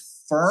be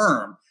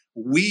firm.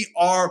 We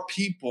are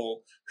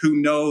people who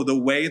know the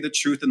way, the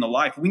truth, and the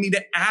life. We need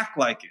to act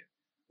like it.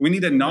 We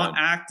need to not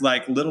act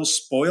like little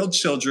spoiled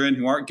children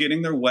who aren't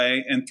getting their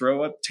way and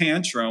throw a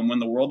tantrum when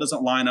the world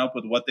doesn't line up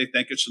with what they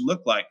think it should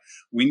look like.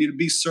 We need to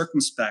be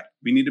circumspect.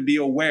 We need to be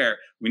aware.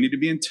 We need to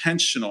be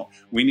intentional.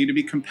 We need to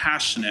be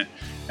compassionate.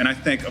 And I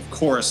think, of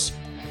course,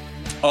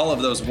 all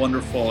of those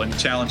wonderful and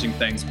challenging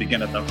things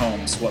begin at the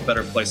home. So what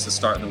better place to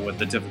start than with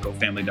the difficult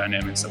family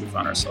dynamics that we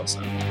find ourselves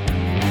in?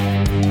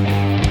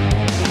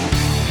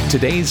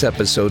 Today's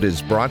episode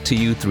is brought to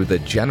you through the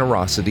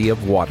generosity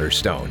of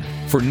Waterstone.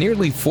 For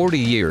nearly 40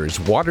 years,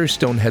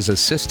 Waterstone has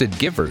assisted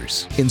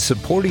givers in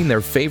supporting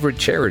their favorite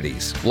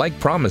charities, like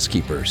Promise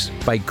Keepers,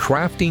 by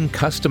crafting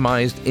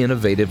customized,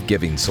 innovative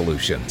giving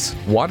solutions.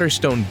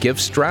 Waterstone gift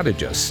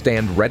strategists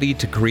stand ready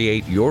to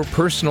create your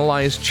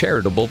personalized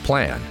charitable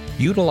plan,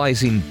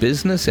 utilizing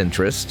business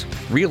interest,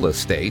 real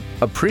estate,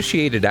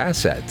 appreciated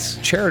assets,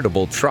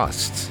 charitable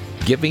trusts,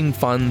 giving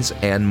funds,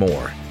 and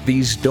more.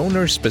 These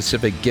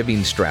donor-specific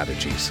giving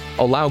strategies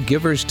allow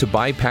givers to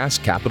bypass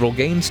capital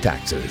gains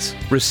taxes,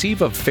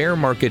 receive a fair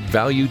market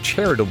value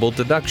charitable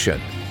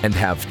deduction, and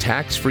have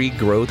tax-free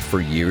growth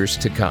for years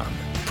to come.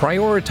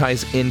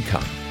 Prioritize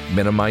income,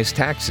 minimize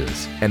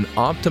taxes, and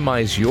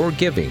optimize your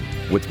giving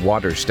with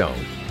Waterstone.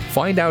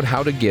 Find out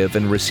how to give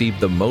and receive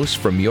the most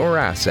from your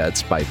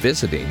assets by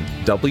visiting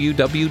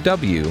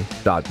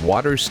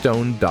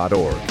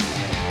www.waterstone.org.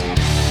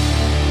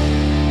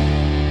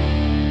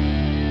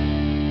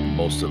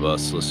 Most of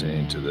us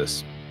listening to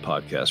this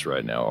podcast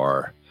right now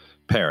are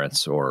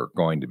parents or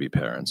going to be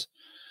parents.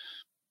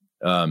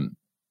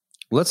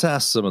 Let's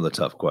ask some of the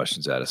tough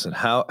questions, Addison.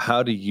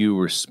 How do you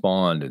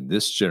respond in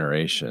this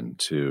generation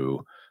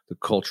to the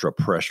cultural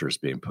pressures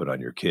being put on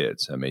your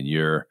kids? I mean,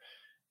 your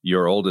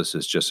oldest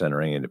is just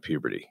entering into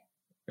puberty,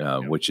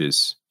 which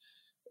is,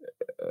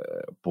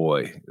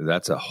 boy,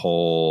 that's a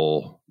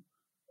whole.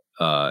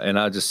 And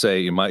I'll just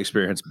say, in my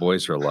experience,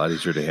 boys are a lot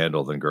easier to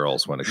handle than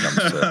girls when it comes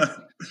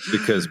to,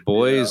 because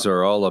boys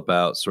are all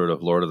about sort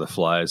of Lord of the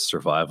Flies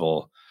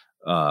survival.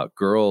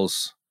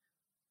 Girls,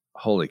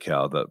 holy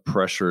cow, the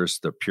pressures,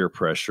 the peer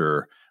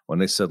pressure, when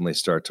they suddenly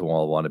start to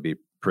all want to be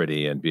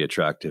pretty and be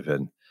attractive,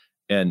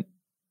 and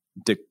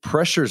the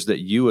pressures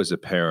that you as a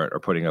parent are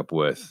putting up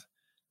with,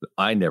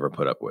 I never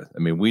put up with. I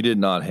mean, we did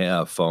not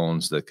have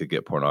phones that could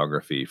get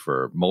pornography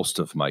for most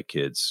of my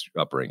kids'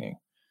 upbringing.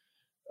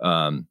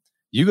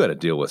 You got to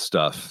deal with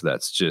stuff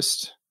that's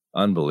just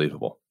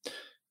unbelievable.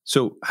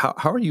 So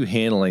how are you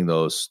handling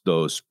those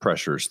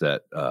pressures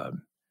that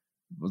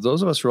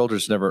those of us who are older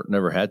just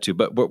never had to,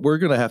 but we're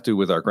going to have to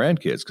with our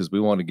grandkids because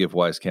we want to give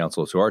wise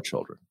counsel to our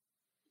children?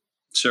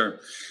 Sure.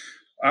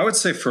 I would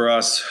say for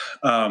us,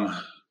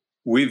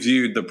 we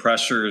viewed the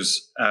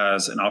pressures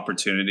as an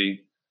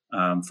opportunity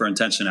for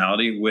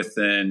intentionality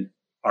within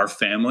our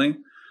family.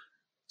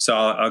 So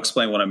I'll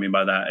explain what I mean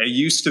by that. It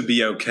used to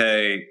be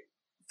okay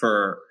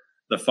for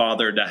the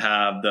father to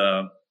have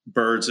the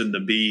birds and the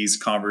bees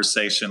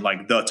conversation,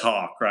 like the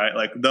talk, right?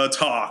 Like the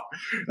talk,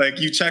 like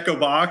you check a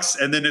box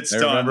and then it's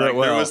done. Like,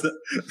 well. There was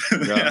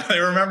they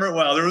remember it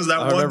well. There was that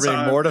one time. I remember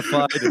being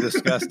mortified and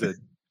disgusted.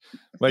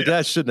 My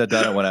dad shouldn't have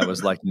done it when I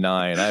was like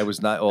 9. I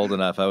was not old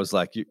enough. I was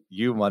like,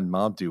 you and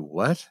Mom do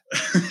what?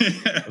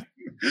 I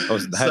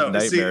had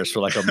nightmares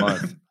for like a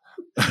month.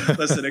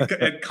 Listen,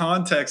 and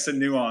context and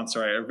nuance,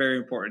 right, are very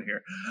important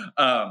here.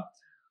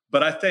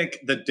 But I think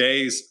the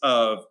days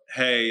of,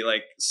 hey,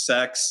 like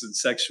sex and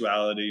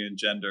sexuality and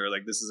gender,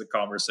 like this is a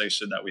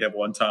conversation that we have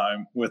one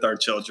time with our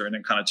children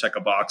and kind of check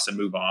a box and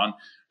move on.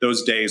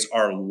 Those days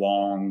are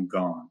long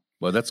gone.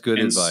 Well, that's good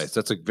advice.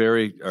 That's a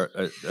very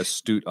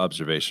astute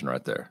observation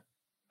right there.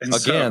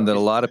 Again, that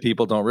a lot of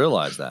people don't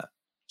realize that.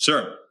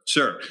 Sure.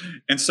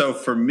 And so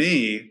for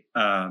me,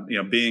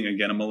 being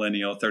again a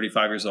millennial,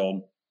 35 years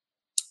old,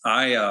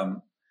 I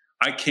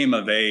came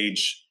of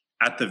age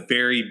at the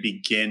very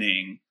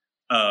beginning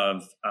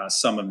of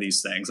some of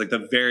these things, like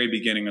the very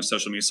beginning of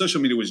social media. Social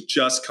media was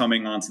just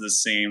coming onto the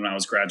scene when I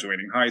was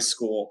graduating high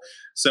school.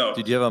 So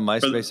did you have a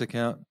MySpace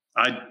account?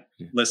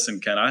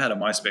 Listen, Ken, I had a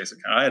MySpace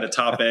account. I had a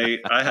top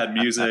 8. I had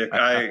music.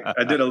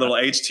 I did a little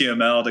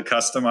HTML to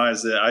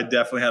customize it. I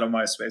definitely had a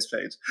MySpace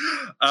page.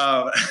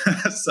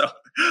 So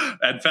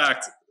in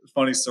fact,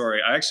 funny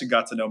story, I actually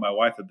got to know my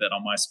wife a bit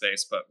on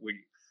MySpace, but we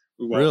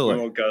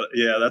won't go.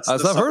 Yeah,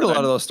 I've heard a lot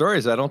of those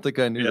stories. I don't think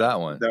I knew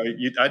that one. No,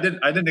 I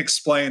didn't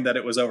explain that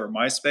it was over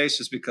MySpace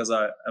just because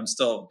I'm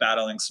still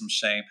battling some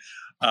shame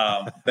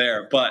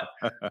there. But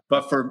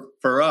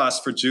for us,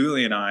 for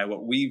Julie and I,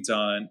 what we've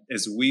done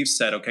is we've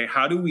said, okay,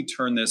 how do we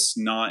turn this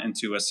not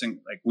into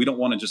we don't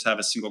want to just have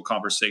a single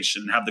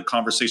conversation and have the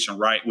conversation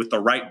right with the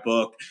right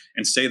book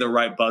and say the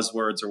right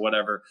buzzwords or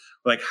whatever.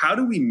 Like, how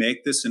do we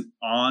make this an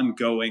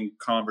ongoing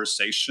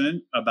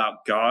conversation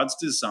about God's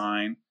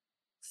design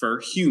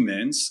for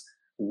humans,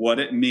 what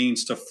it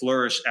means to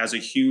flourish as a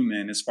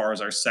human as far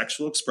as our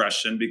sexual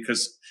expression,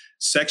 because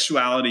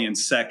sexuality and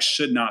sex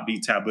should not be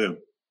taboo.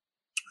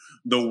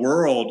 The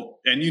world,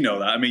 and you know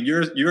that, I mean,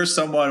 you're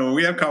someone, when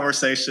we have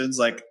conversations,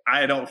 like,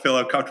 I don't feel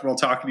uncomfortable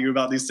talking to you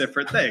about these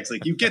different things.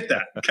 Like, you get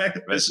that. Okay.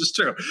 This is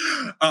true.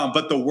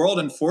 But the world,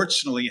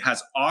 unfortunately,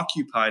 has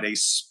occupied a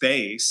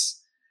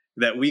space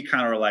that we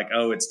kind of are like,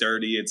 oh, it's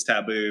dirty, it's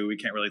taboo, we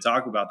can't really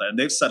talk about that. And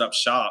they've set up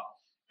shop,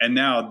 and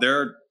now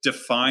they're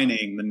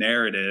defining the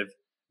narrative,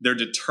 they're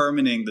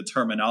determining the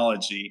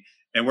terminology,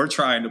 and we're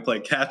trying to play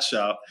catch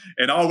up.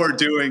 And all we're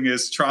doing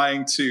is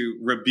trying to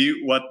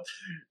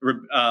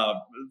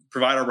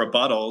provide our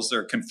rebuttals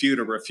or confute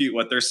or refute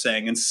what they're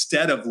saying,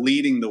 instead of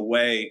leading the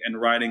way and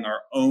writing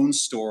our own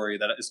story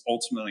that is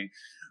ultimately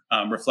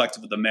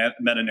reflective of the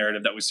meta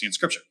narrative that we see in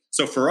Scripture.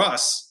 So for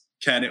us,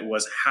 Ken, it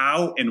was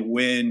how and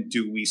when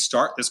do we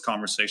start this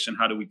conversation?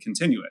 How do we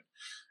continue it?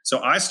 So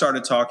I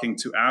started talking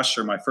to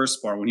Asher, my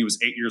firstborn, when he was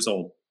 8 years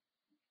old,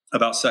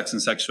 about sex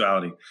and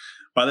sexuality.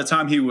 By the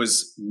time he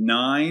was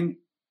 9,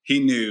 he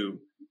knew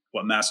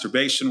what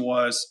masturbation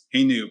was.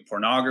 He knew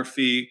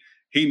pornography.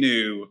 He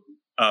knew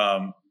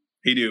a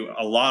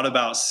lot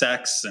about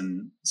sex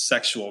and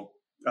sexual,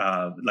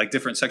 like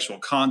different sexual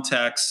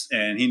contexts.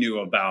 And he knew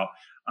about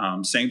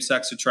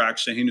same-sex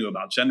attraction. He knew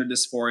about gender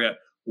dysphoria.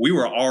 We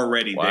were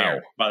already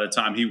there by the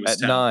time he was at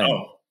 10. 9.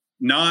 Oh,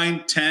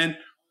 9, 10.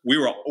 We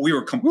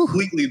were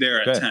completely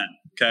there at 10.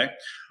 Okay.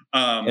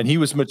 And he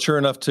was mature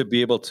enough to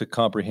be able to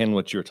comprehend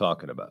what you're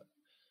talking about.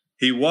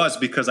 He was,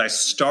 because I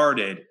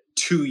started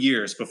 2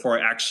 years before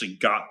I actually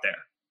got there.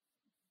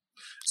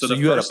 So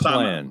you had a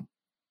plan.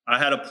 I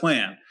had a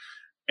plan.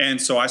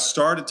 And so I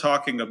started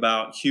talking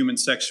about human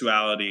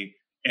sexuality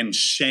and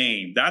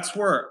shame. That's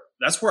where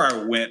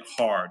I went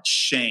hard,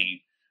 shame.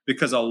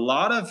 Because a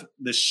lot of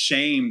the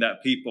shame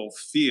that people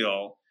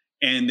feel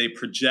and they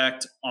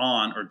project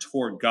on or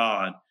toward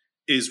God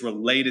is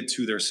related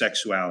to their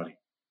sexuality.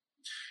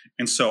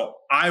 And so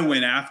I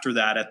went after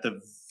that at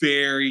the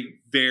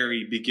very,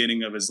 very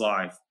beginning of his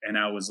life. And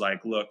I was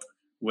like, look,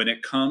 when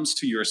it comes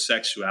to your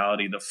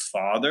sexuality, the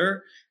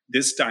Father,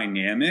 this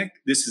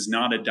is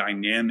not a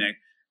dynamic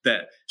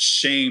that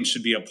shame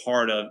should be a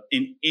part of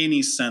in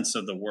any sense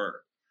of the word.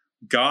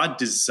 God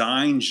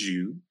designed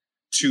you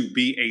to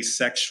be a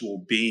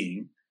sexual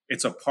being.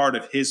 It's a part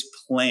of his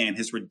plan,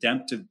 his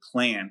redemptive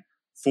plan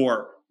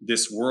for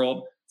this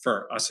world,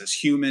 for us as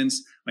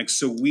humans. Like,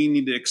 so we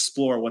need to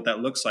explore what that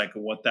looks like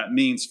and what that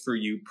means for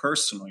you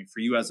personally, for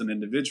you as an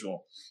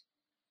individual.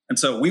 And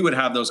so we would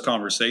have those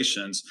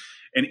conversations.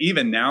 And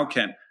even now,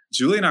 Ken,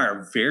 Julie and I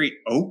are very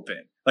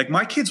open. Like,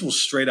 my kids will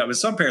straight up, and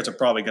some parents are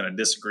probably going to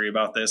disagree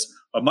about this,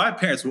 but my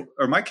kids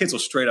will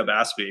straight up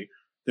ask me,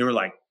 they were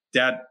like,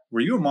 Dad, were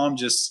you and Mom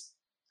just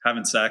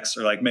having sex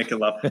or like making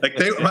love? Like,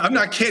 I'm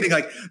not kidding.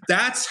 Like,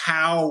 that's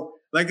how,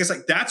 like, it's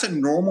like, that's a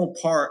normal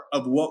part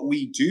of what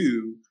we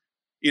do,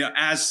 you know,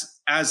 as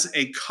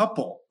a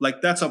couple.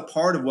 Like, that's a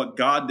part of what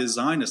God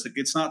designed us. Like,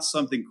 it's not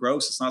something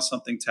gross. It's not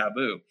something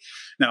taboo.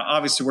 Now,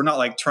 obviously, we're not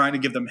like trying to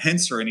give them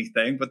hints or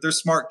anything, but they're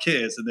smart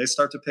kids and they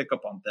start to pick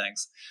up on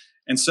things.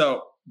 And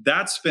so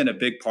that's been a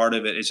big part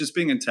of it. It's just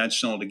being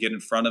intentional to get in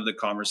front of the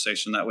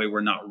conversation. That way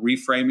we're not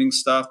reframing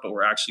stuff, but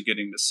we're actually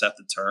getting to set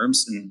the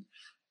terms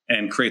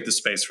and create the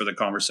space for the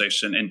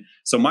conversation. And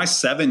so my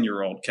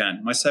 7-year-old,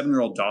 Ken, my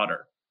 7-year-old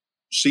daughter,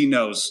 she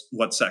knows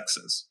what sex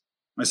is.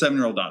 My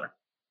 7-year-old daughter,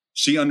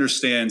 she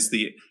understands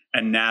the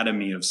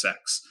anatomy of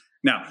sex.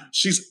 Now,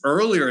 she's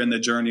earlier in the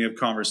journey of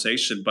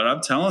conversation, but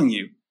I'm telling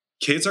you,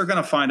 kids are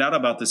going to find out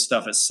about this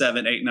stuff at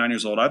 7, 8, 9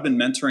 years old. I've been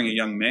mentoring a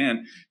young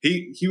man.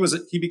 He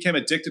became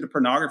addicted to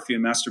pornography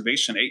and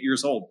masturbation, 8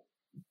 years old.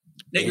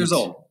 8 years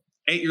old.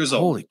 8 years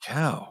old. Holy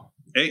cow.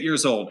 8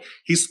 years old.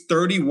 He's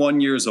 31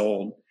 years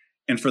old.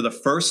 And for the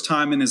first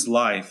time in his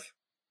life,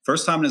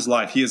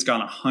 he has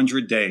gone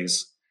 100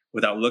 days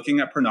without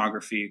looking at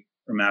pornography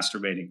or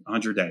masturbating.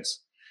 100 days.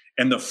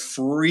 And the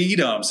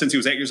freedom, since he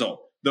was 8 years old,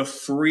 the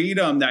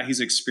freedom that he's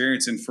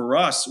experiencing, for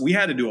us, we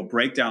had to do a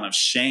breakdown of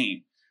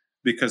shame,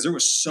 because there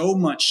was so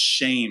much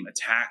shame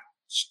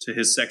attached to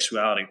his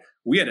sexuality.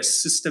 We had to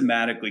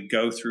systematically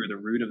go through the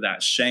root of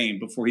that shame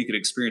before he could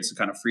experience the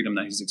kind of freedom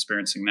that he's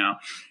experiencing now.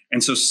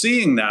 And so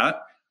seeing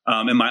that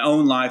in my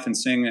own life and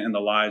seeing it in the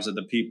lives of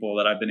the people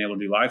that I've been able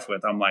to do life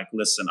with, I'm like,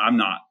 listen,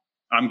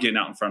 I'm getting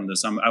out in front of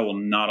this. I will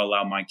not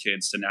allow my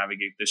kids to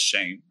navigate this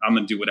shame. I'm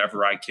going to do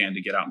whatever I can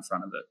to get out in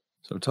front of it.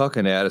 So I'm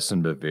talking to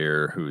Addison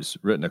Bevere, who's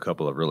written a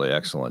couple of really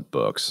excellent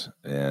books.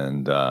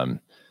 And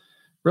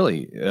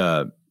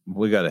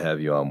we got to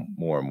have you on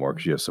more and more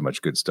because you have so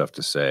much good stuff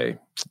to say.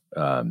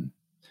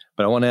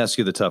 But I want to ask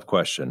you the tough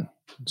question.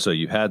 So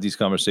you had these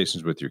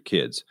conversations with your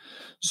kids.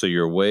 So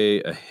you're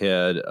way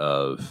ahead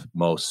of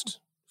most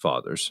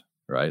fathers,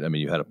 right? I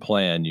mean, you had a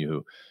plan.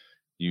 You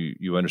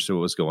understood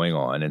what was going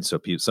on. And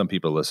so some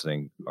people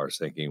listening are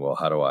thinking, well,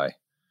 how do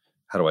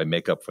I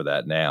make up for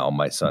that now?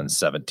 My son's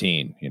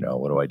 17.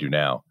 What do I do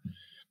now?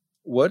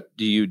 What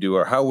do you do,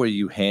 or how will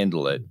you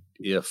handle it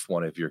if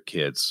one of your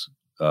kids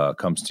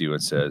comes to you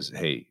and says,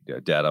 "Hey,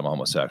 Dad, I'm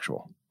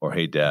homosexual," or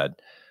 "Hey, Dad,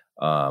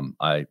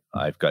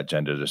 I've got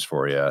gender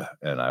dysphoria,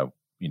 and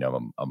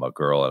I'm a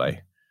girl, and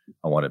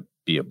I want to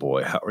be a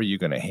boy." How are you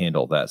going to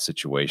handle that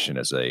situation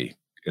as a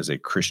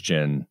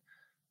Christian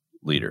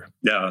leader?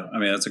 Yeah, I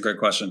mean, that's a great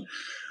question.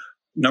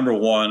 Number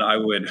one, I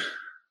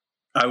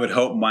would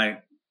hope my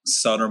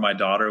son or my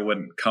daughter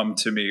wouldn't come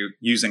to me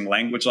using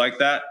language like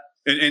that.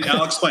 And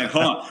I'll explain.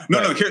 Hold on.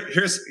 No.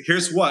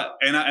 Here's what,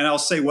 and I'll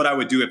say what I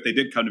would do if they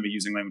did come to me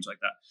using language like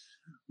that.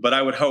 But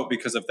I would hope,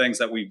 because of things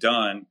that we've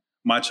done,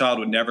 my child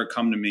would never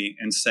come to me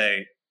and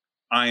say,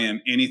 I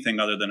am anything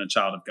other than a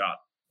child of God.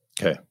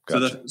 Okay.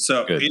 Gotcha.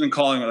 So even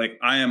calling it like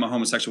I am a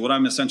homosexual, what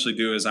I'm essentially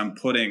doing is I'm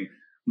putting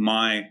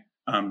my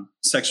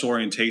sexual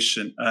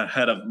orientation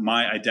ahead of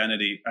my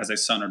identity as a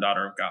son or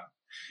daughter of God.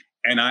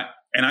 And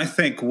I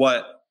think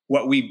what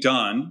we've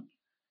done,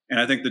 and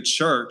I think the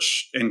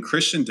church and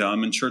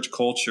Christendom and church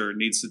culture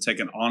needs to take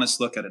an honest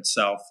look at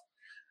itself.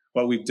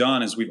 What we've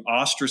done is we've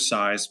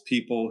ostracized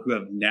people who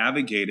have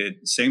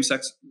navigated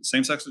same-sex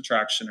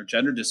attraction or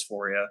gender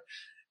dysphoria.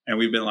 And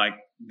we've been like,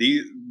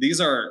 these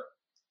are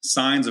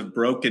signs of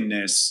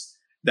brokenness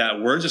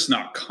that we're just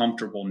not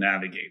comfortable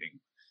navigating.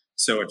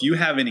 So if you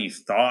have any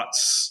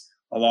thoughts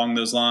along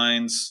those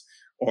lines,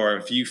 or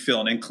if you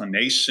feel an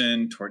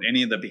inclination toward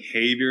any of the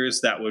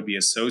behaviors that would be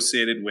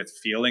associated with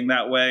feeling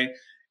that way,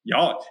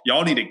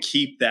 y'all need to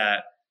keep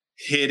that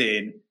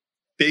hidden,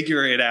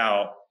 figure it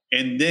out.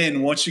 And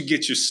then once you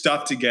get your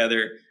stuff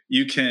together,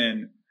 you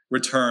can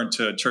return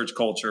to church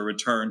culture,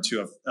 return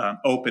to an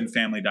open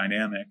family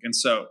dynamic. And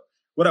so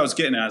what I was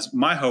getting at is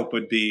my hope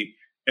would be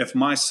if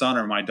my son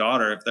or my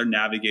daughter, if they're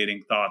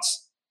navigating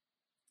thoughts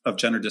of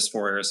gender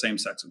dysphoria or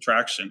same-sex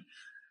attraction,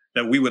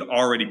 that we would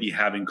already be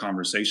having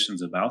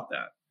conversations about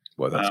that.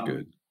 Well, that's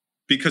good.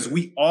 Because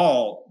we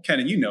all, Ken,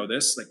 and you know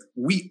this, like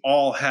we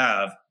all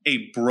have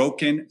a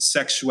broken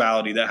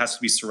sexuality that has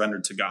to be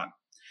surrendered to God.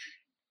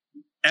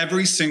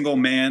 Every single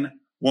man,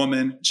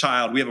 woman,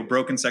 child, we have a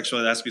broken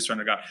sexuality that has to be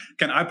surrendered to God.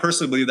 Ken, I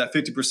personally believe that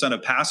 50%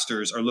 of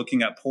pastors are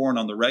looking at porn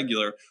on the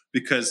regular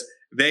because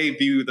they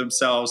view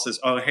themselves as,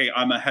 oh, hey,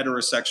 I'm a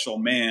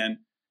heterosexual man.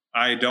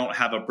 I don't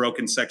have a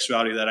broken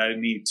sexuality that I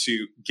need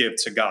to give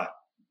to God.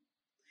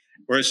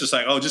 Where it's just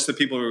like, oh, just the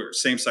people who are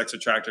same-sex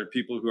attracted,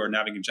 people who are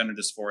navigating gender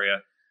dysphoria,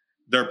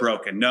 they're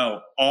broken.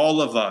 No,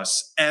 all of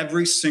us,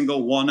 every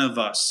single one of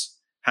us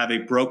have a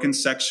broken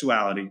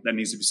sexuality that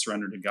needs to be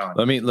surrendered to God.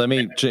 Let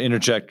me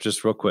interject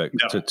just real quick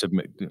to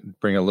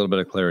bring a little bit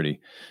of clarity.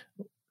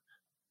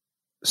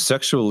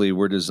 Sexually,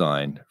 we're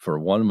designed for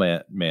one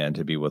man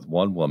to be with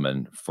one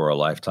woman for a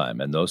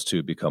lifetime, and those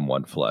two become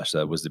one flesh.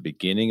 That was the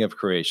beginning of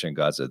creation.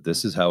 God said,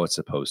 this is how it's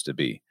supposed to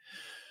be.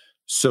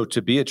 So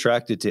to be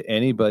attracted to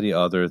anybody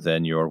other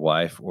than your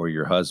wife or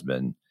your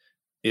husband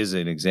is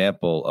an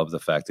example of the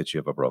fact that you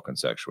have a broken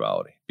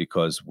sexuality,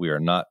 because we are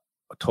not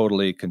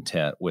totally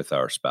content with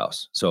our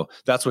spouse. So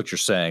that's what you're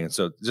saying. And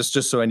so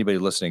just so anybody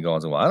listening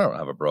goes, well, I don't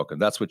have a broken,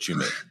 that's what you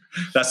mean.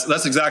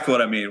 That's exactly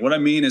what I mean. What I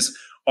mean is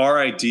our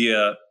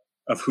idea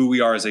of who we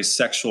are as a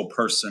sexual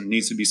person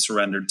needs to be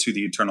surrendered to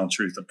the eternal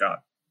truth of God.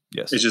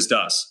 Yes. It just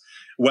does.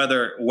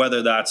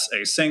 Whether that's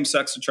a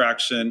same-sex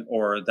attraction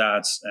or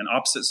that's an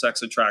opposite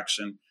sex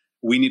attraction,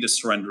 we need to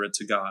surrender it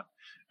to God.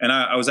 And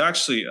I was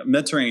actually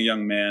mentoring a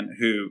young man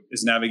who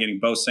is navigating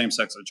both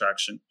same-sex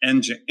attraction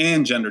and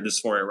gender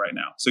dysphoria right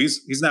now. So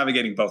he's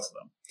navigating both of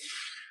them.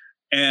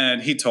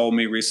 And he told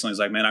me recently, he's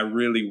like, man, I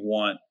really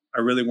want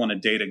to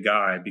date a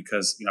guy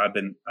because I've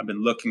been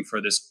looking for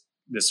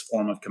this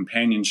form of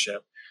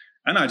companionship.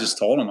 And I just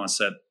told him, I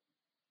said,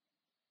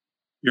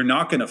 you're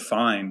not going to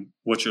find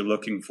what you're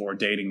looking for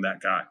dating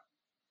that guy.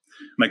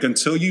 Like,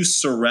 until you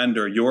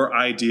surrender your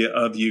idea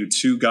of you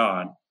to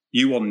God,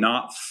 you will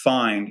not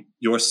find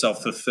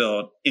yourself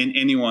fulfilled in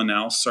anyone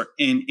else or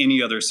in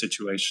any other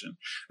situation.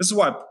 This is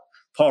why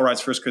Paul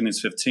writes 1 Corinthians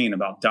 15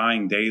 about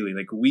dying daily.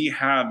 Like, we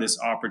have this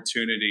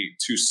opportunity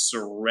to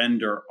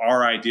surrender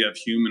our idea of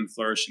human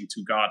flourishing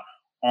to God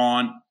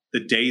on the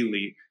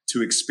daily,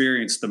 to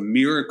experience the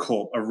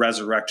miracle of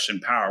resurrection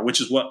power,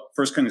 which is what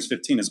 1 Corinthians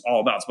 15 is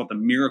all about. It's about the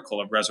miracle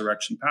of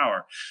resurrection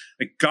power.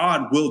 Like,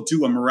 God will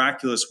do a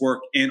miraculous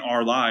work in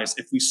our lives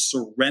if we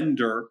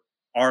surrender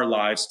our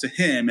lives to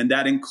him. And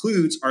that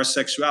includes our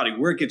sexuality.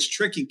 Where it gets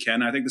tricky,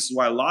 Ken, I think this is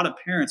why a lot of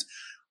parents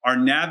are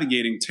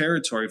navigating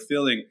territory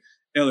feeling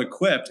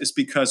ill-equipped, is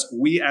because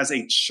we as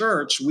a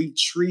church, we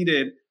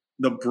treated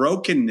the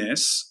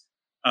brokenness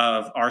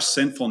of our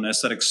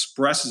sinfulness that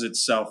expresses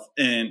itself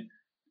in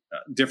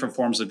different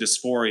forms of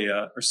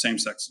dysphoria or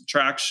same-sex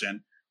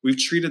attraction. We've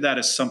treated that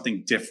as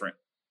something different,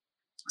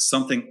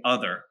 something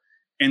other,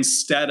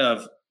 instead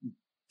of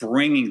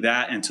bringing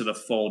that into the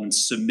fold and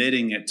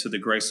submitting it to the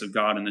grace of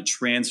God and the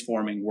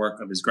transforming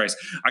work of his grace.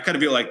 I kind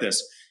of feel like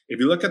this. If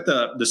you look at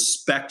the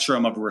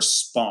spectrum of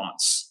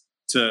response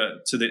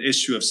to the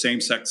issue of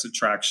same-sex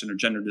attraction or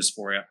gender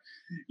dysphoria,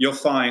 you'll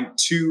find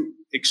two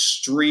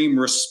extreme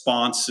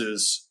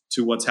responses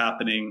to what's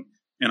happening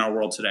in our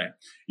world today.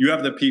 You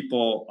have the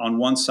people on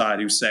one side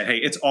who say, hey,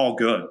 it's all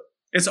good.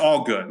 It's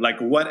all good. Like,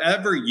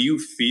 whatever you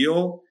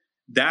feel,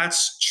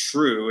 that's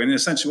true. And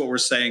essentially what we're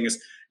saying is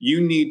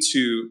you need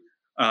to,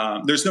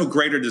 there's no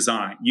greater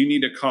design. You need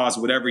to cause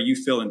whatever you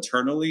feel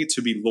internally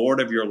to be Lord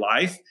of your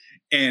life.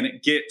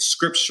 and get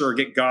scripture,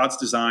 get God's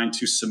design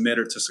to submit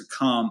or to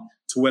succumb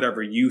to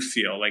whatever you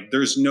feel. Like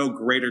there's no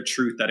greater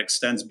truth that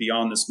extends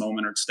beyond this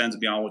moment or extends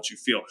beyond what you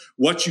feel.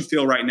 What you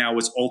feel right now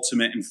is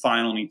ultimate and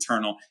final and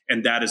eternal,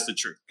 and that is the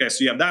truth. Okay,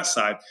 so you have that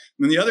side. And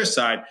then the other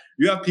side,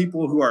 you have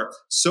people who are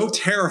so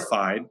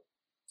terrified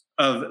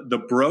of the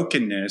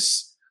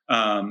brokenness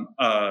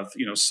of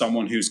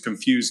someone who's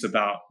confused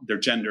about their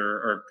gender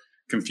or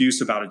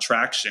confused about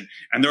attraction,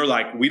 and they're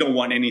like, we don't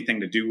want anything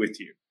to do with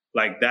you.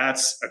 Like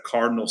that's a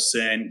cardinal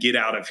sin. Get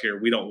out of here.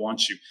 We don't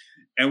want you.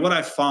 And what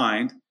I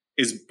find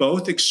is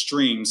both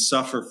extremes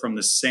suffer from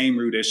the same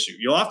root issue.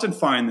 You'll often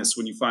find this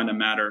when you find a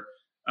matter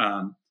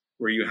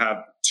where you have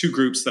two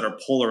groups that are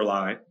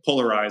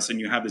polarized and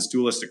you have this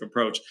dualistic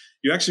approach.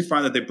 You actually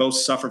find that they both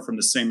suffer from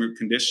the same root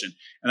condition.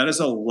 And that is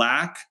a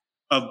lack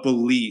of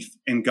belief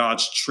in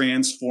God's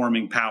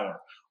transforming power.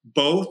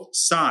 Both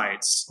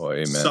sides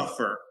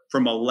suffer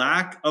from a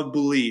lack of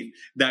belief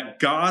that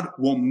God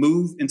will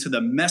move into the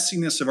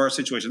messiness of our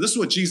situation. This is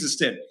what Jesus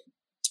did.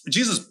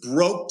 Jesus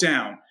broke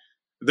down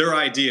their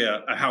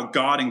idea of how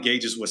God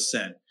engages with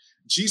sin.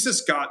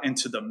 Jesus got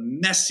into the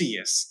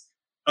messiest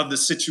of the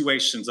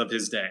situations of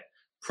his day.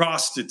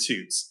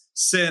 Prostitutes,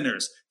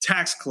 sinners,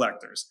 tax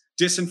collectors,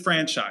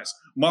 disenfranchised,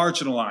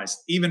 marginalized,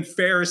 even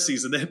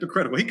Pharisees and the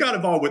hypocritical. He got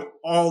involved with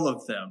all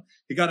of them.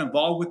 He got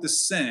involved with the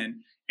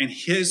sin, and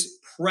his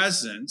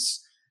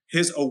presence,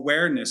 his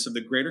awareness of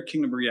the greater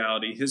kingdom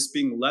reality, his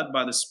being led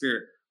by the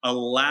Spirit,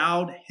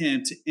 allowed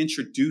him to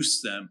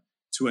introduce them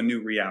to a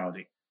new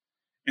reality.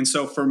 And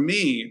so for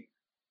me,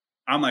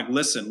 I'm like,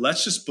 listen,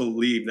 let's just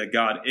believe that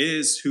God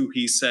is who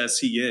he says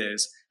he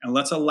is, and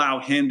let's allow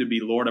him to be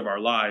Lord of our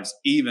lives,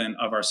 even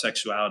of our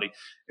sexuality,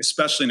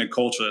 especially in a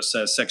culture that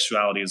says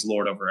sexuality is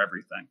Lord over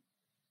everything.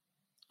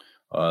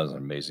 Oh, that was an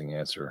amazing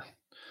answer.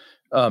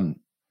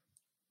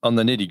 On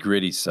the nitty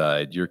gritty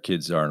side, your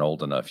kids aren't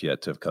old enough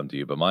yet to have come to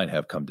you, but mine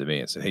have come to me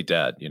and said, hey,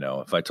 Dad,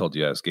 if I told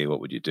you I was gay, what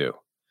would you do?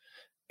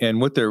 And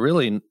what they're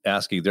really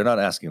asking, they're not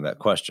asking that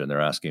question.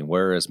 They're asking,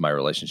 where is my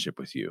relationship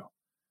with you?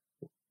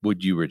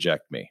 Would you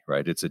reject me?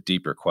 Right? It's a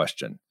deeper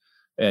question.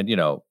 And,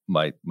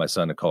 my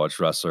son, a college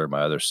wrestler,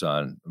 my other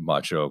son,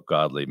 macho,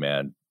 godly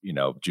man,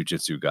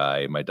 jujitsu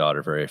guy, my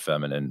daughter, very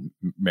feminine,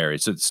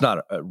 married. So it's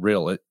not a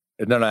real,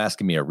 they're not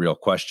asking me a real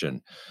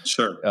question.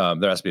 Sure.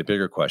 They're asking me a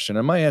bigger question.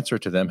 And my answer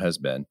to them has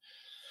been,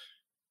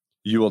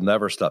 you will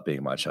never stop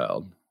being my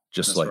child,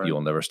 just That's like right. You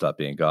will never stop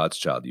being God's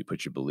child. You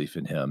put your belief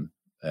in him,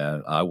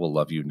 and I will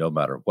love you no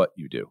matter what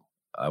you do.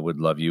 I would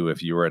love you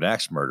if you were an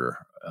axe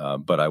murderer,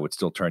 but I would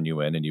still turn you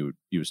in and you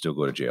would still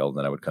go to jail. And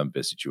then I would come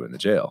visit you in the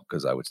jail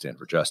because I would stand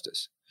for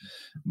justice.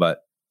 But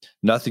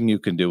nothing you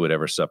can do would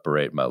ever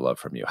separate my love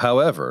from you.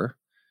 However,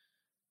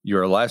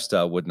 your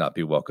lifestyle would not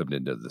be welcomed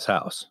into this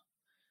house.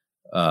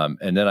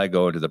 And then I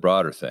go into the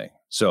broader thing.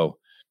 So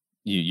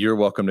you're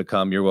welcome to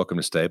come, you're welcome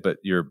to stay, but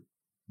your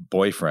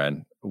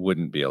boyfriend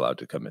wouldn't be allowed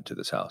to come into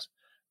this house.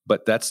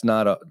 But that's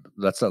not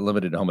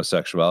limited to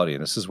homosexuality.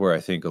 And this is where I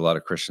think a lot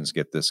of Christians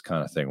get this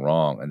kind of thing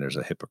wrong. And there's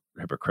a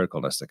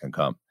hypocriticalness that can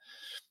come.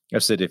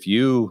 I've said, if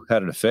you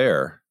had an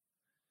affair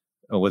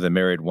with a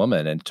married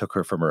woman and took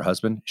her from her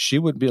husband, she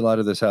wouldn't be allowed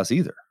to this house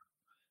either.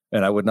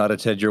 And I would not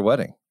attend your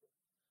wedding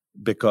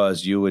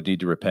because you would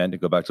need to repent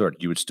and go back to the Lord.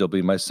 You would still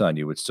be my son.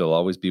 You would still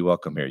always be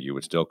welcome here. You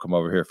would still come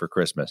over here for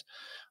Christmas.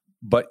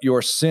 But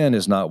your sin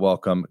is not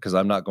welcome because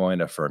I'm not going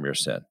to affirm your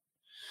sin.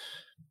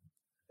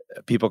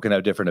 People can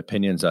have different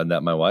opinions on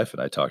that. My wife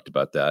and I talked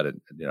about that,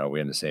 and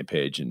we're on the same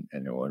page, and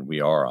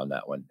we are on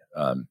that one.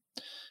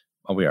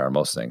 We are on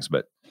most things,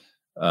 but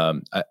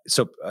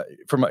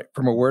from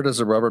a where does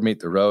the rubber meet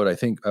the road? I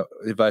think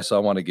advice I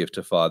want to give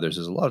to fathers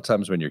is a lot of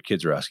times when your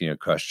kids are asking a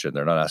question,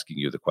 they're not asking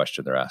you the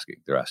question they're asking.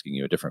 They're asking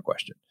you a different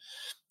question.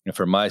 And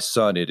for my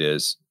son, it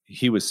is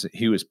he was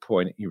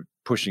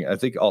pushing. I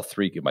think all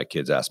three of my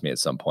kids asked me at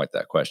some point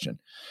that question.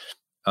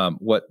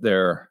 What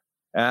they're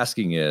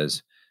asking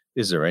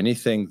is there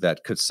anything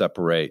that could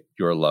separate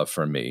your love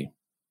from me?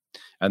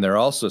 And they're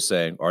also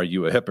saying, are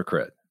you a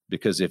hypocrite?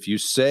 Because if you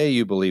say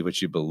you believe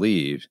what you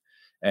believe,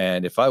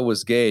 and if I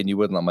was gay and you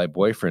wouldn't let my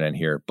boyfriend in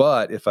here,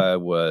 but if I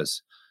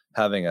was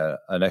having an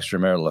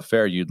extramarital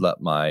affair, you'd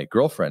let my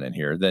girlfriend in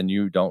here, then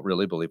you don't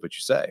really believe what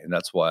you say. And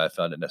that's why I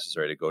found it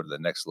necessary to go to the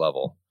next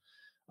level.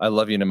 I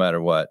love you no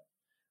matter what.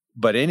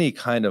 But any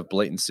kind of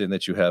blatant sin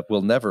that you have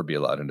will never be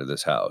allowed into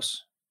this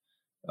house.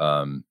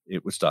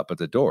 It would stop at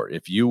the door.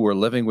 If you were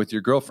living with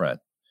your girlfriend,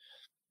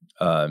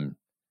 and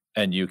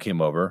you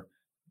came over,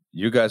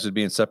 you guys would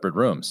be in separate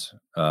rooms,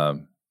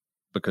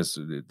 because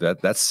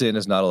that sin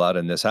is not allowed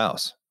in this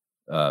house.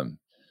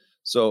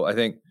 So I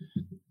think,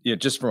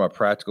 just from a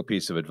practical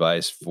piece of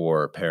advice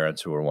for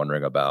parents who are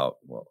wondering about,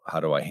 well, how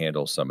do I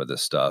handle some of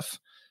this stuff?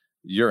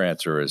 Your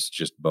answer is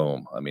just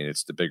boom. I mean,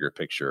 it's the bigger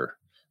picture.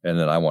 And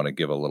then I want to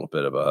give a little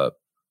bit of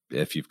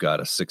if you've got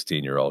a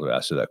 16-year-old who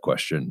asks you that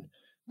question,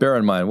 bear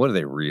in mind, what are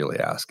they really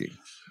asking?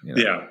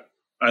 Yeah.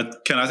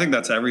 I think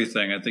that's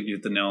everything. I think you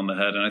hit the nail on the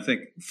head. And I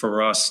think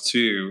for us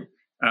too,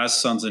 as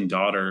sons and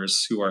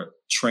daughters who are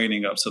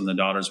training up sons and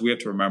daughters, we have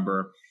to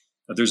remember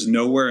But there's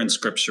nowhere in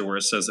Scripture where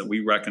it says that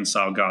we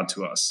reconcile God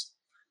to us.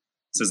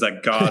 It says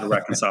that God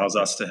reconciles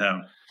us to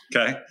him.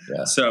 Okay?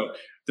 Yeah. So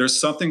there's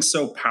something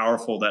so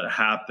powerful that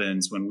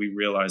happens when we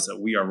realize that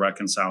we are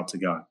reconciled to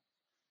God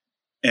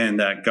and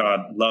that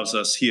God loves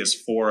us. He is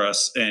for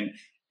us. And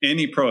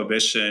any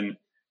prohibition,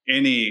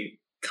 any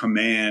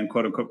command,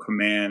 quote unquote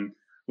command,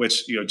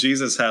 which,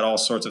 Jesus had all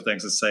sorts of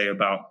things to say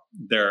about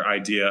their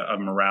idea of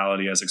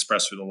morality as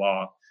expressed through the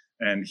law.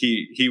 And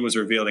he was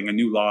revealing a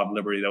new law of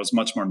liberty that was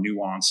much more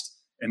nuanced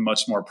and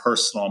much more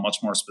personal, much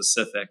more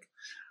specific.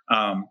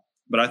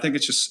 But I think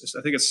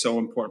it's so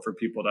important for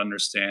people to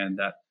understand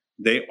that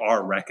they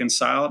are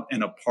reconciled,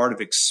 and a part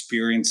of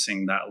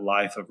experiencing that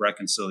life of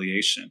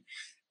reconciliation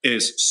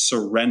is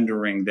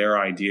surrendering their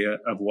idea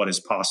of what is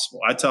possible.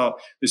 I tell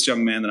this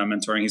young man that I'm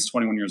mentoring, he's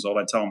 21 years old.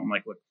 I tell him, I'm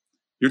like, look,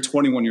 you're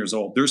 21 years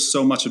old. There's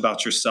so much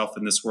about yourself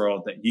in this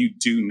world that you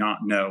do not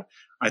know.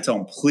 I tell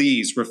him,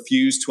 please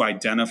refuse to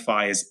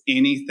identify as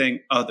anything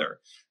other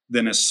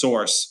than a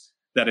source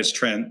that is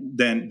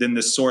than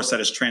the source that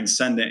is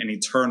transcendent and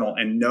eternal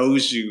and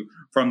knows you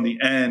from the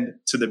end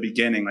to the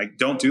beginning. Like,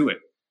 don't do it.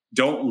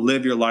 Don't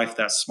live your life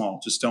that small.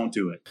 Just don't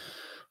do it.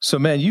 So,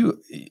 man,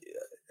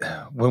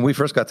 when we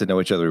first got to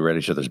know each other, we read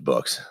each other's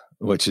books,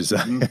 which is,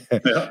 and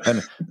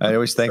I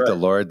always thank the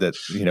Lord that,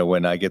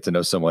 when I get to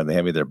know someone, they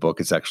hand me their book,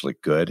 it's actually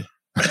good.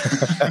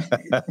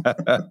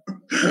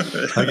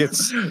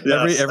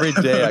 Every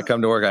day I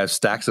come to work, I have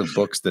stacks of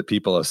books that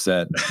people have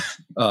sent.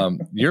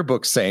 Your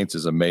book, Saints,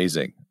 is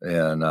amazing.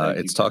 And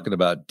it's talking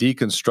about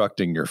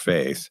deconstructing your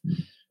faith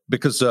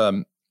because,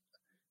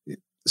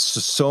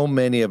 so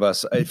many of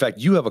us, in fact,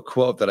 you have a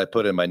quote that I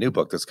put in my new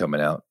book that's coming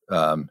out.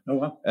 Oh,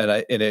 wow. And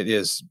it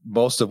is,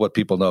 most of what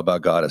people know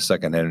about God is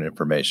secondhand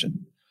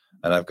information.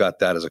 And I've got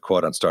that as a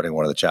quote on starting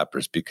one of the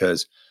chapters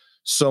because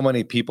so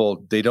many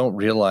people, they don't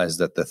realize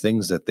that the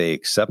things that they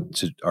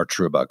accept are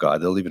true about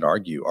God, they'll even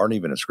argue, aren't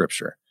even in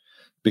Scripture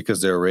because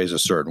they were raised a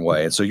certain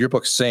way. And so your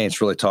book, Saints,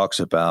 really talks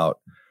about,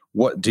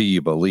 what do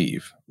you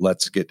believe?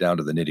 Let's get down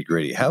to the nitty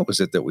gritty. How is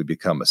it that we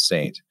become a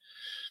saint?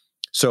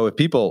 So if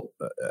people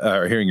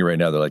are hearing you right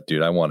now, they're like,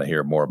 dude, I want to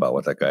hear more about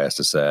what that guy has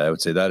to say. I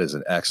would say that is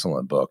an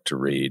excellent book to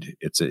read.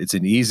 It's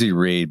an easy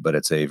read, but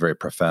it's a very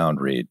profound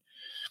read.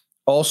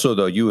 Also,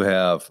 though, you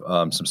have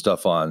some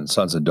stuff on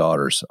sons and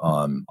daughters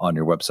on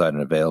your website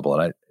and available.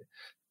 And I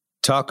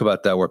talk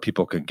about that where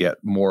people can get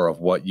more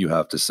of what you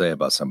have to say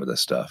about some of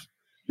this stuff.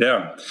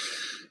 Yeah.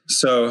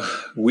 So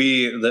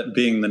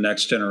being the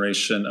next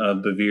generation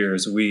of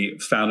Bevere's, we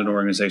founded an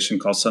organization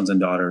called Sons and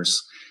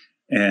Daughters.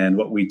 And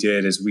what we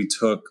did is we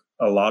took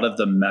a lot of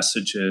the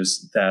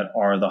messages that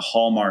are the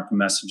hallmark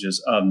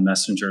messages of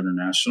Messenger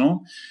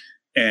International,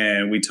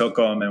 and we took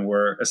them and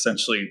we're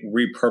essentially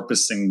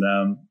repurposing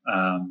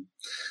them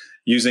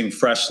using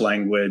fresh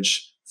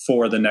language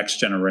for the next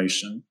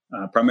generation,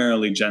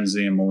 primarily Gen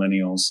Z and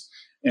millennials.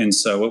 And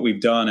so what we've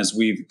done is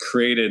we've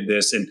created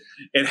this, and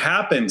it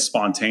happened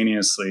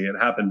spontaneously. It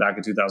happened back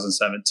in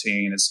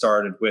 2017. It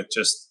started with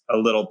just a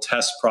little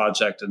test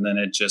project, and then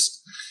it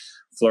just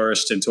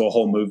flourished into a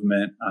whole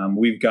movement.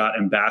 We've got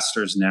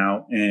ambassadors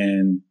now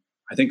in,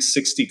 I think,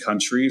 60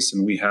 countries,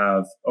 and we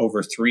have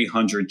over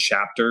 300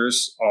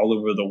 chapters all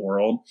over the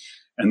world.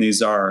 And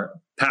these are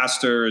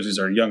pastors, these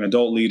are young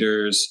adult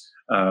leaders,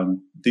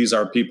 these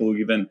are people who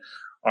even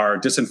are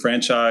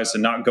disenfranchised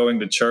and not going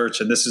to church.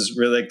 And this is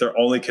really like their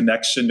only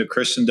connection to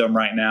Christendom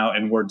right now.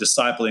 And we're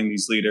discipling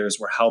these leaders.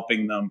 We're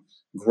helping them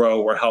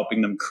grow. We're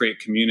helping them create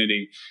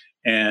community.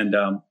 And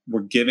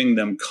we're giving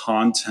them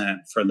content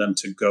for them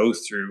to go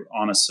through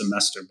on a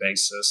semester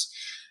basis.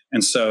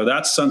 And so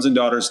that's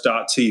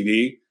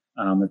sonsanddaughters.tv.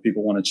 If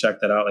people want to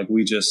check that out, like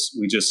we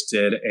just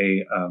did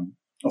a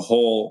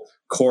whole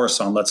course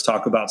on Let's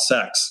Talk About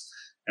Sex.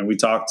 And we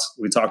talked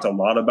a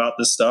lot about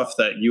this stuff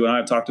that you and I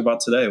have talked about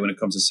today when it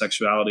comes to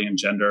sexuality and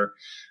gender.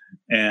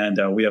 And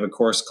we have a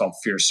course called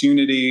Fierce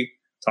Unity,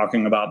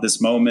 talking about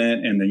this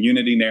moment and the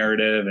unity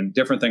narrative and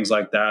different things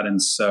like that.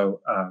 And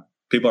so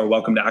people are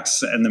welcome to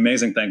access it. And the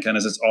amazing thing, Ken,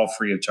 is it's all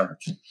free of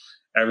charge.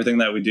 Everything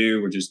that we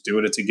do, we're just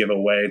doing it to give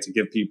away, to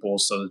give people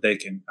so that they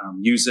can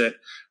use it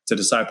to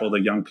disciple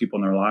the young people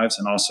in their lives.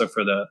 And also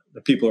for the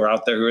people who are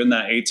out there who are in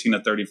that 18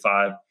 to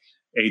 35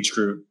 age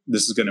group,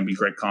 this is going to be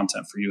great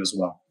content for you as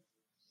well.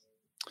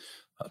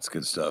 That's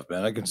good stuff,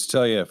 man. I can just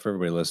tell you, for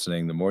everybody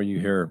listening, the more you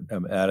hear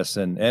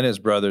Addison and his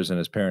brothers and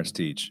his parents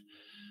teach,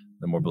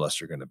 the more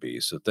blessed you're going to be.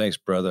 So thanks,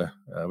 brother.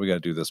 We got to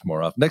do this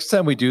more often. Next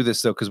time we do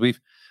this, though, because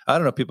I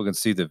don't know if people can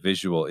see the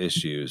visual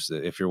issues.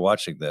 If you're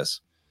watching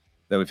this,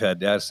 that we've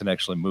had Addison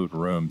actually moved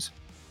rooms.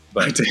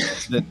 But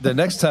the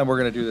next time we're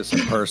going to do this in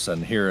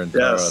person here in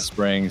Colorado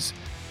Springs,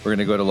 we're going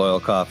to go to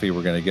Loyal Coffee.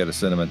 We're going to get a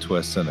cinnamon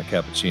twist and a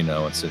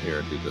cappuccino and sit here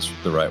and do this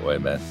the right way,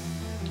 man.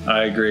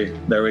 I agree.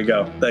 There we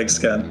go. Thanks,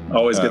 Ken.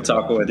 Always good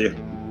talking with you.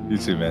 You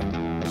too,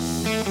 man.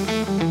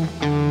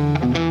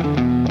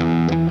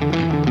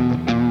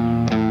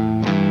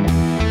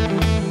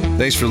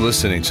 Thanks for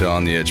listening to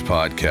On the Edge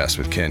podcast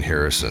with Ken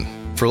Harrison.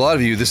 For a lot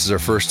of you, this is our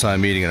first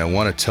time meeting, and I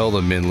want to tell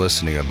the men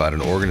listening about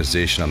an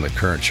organization I'm the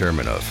current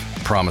chairman of,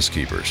 Promise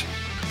Keepers.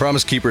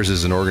 Promise Keepers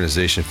is an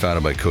organization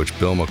founded by Coach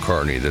Bill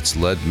McCartney that's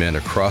led men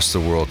across the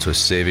world to a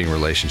saving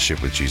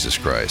relationship with Jesus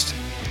Christ.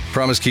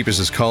 Promise Keepers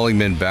is calling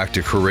men back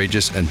to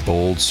courageous and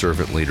bold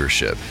servant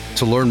leadership.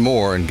 To learn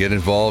more and get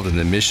involved in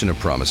the mission of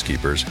Promise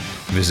Keepers,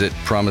 visit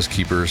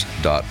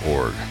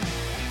promisekeepers.org.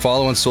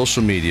 Follow on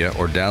social media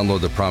or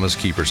download the Promise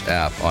Keepers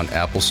app on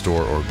Apple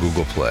Store or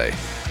Google Play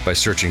by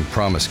searching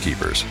Promise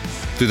Keepers.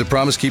 Through the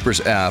Promise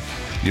Keepers app,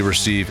 you'll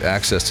receive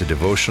access to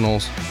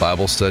devotionals,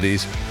 Bible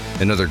studies,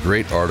 and other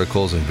great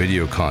articles and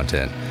video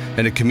content,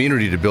 and a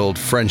community to build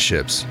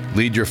friendships,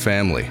 lead your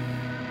family,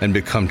 and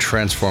become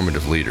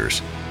transformative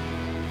leaders.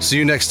 See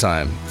you next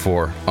time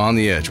for On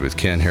the Edge with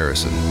Ken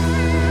Harrison.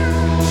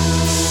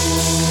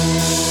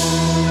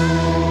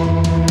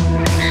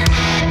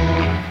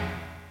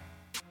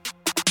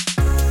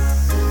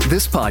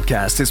 This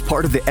podcast is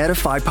part of the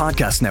Edify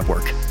Podcast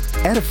Network.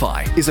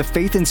 Edify is a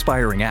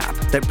faith-inspiring app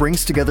that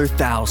brings together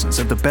thousands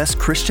of the best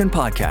Christian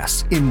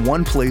podcasts in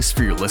one place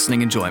for your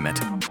listening enjoyment.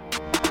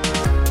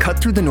 Cut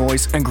through the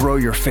noise and grow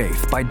your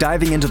faith by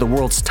diving into the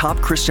world's top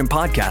Christian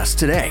podcasts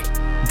today.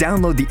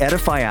 Download the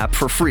Edify app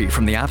for free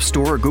from the App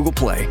Store or Google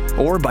Play,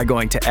 or by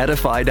going to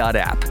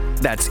edify.app.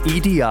 That's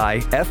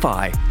edifi.app.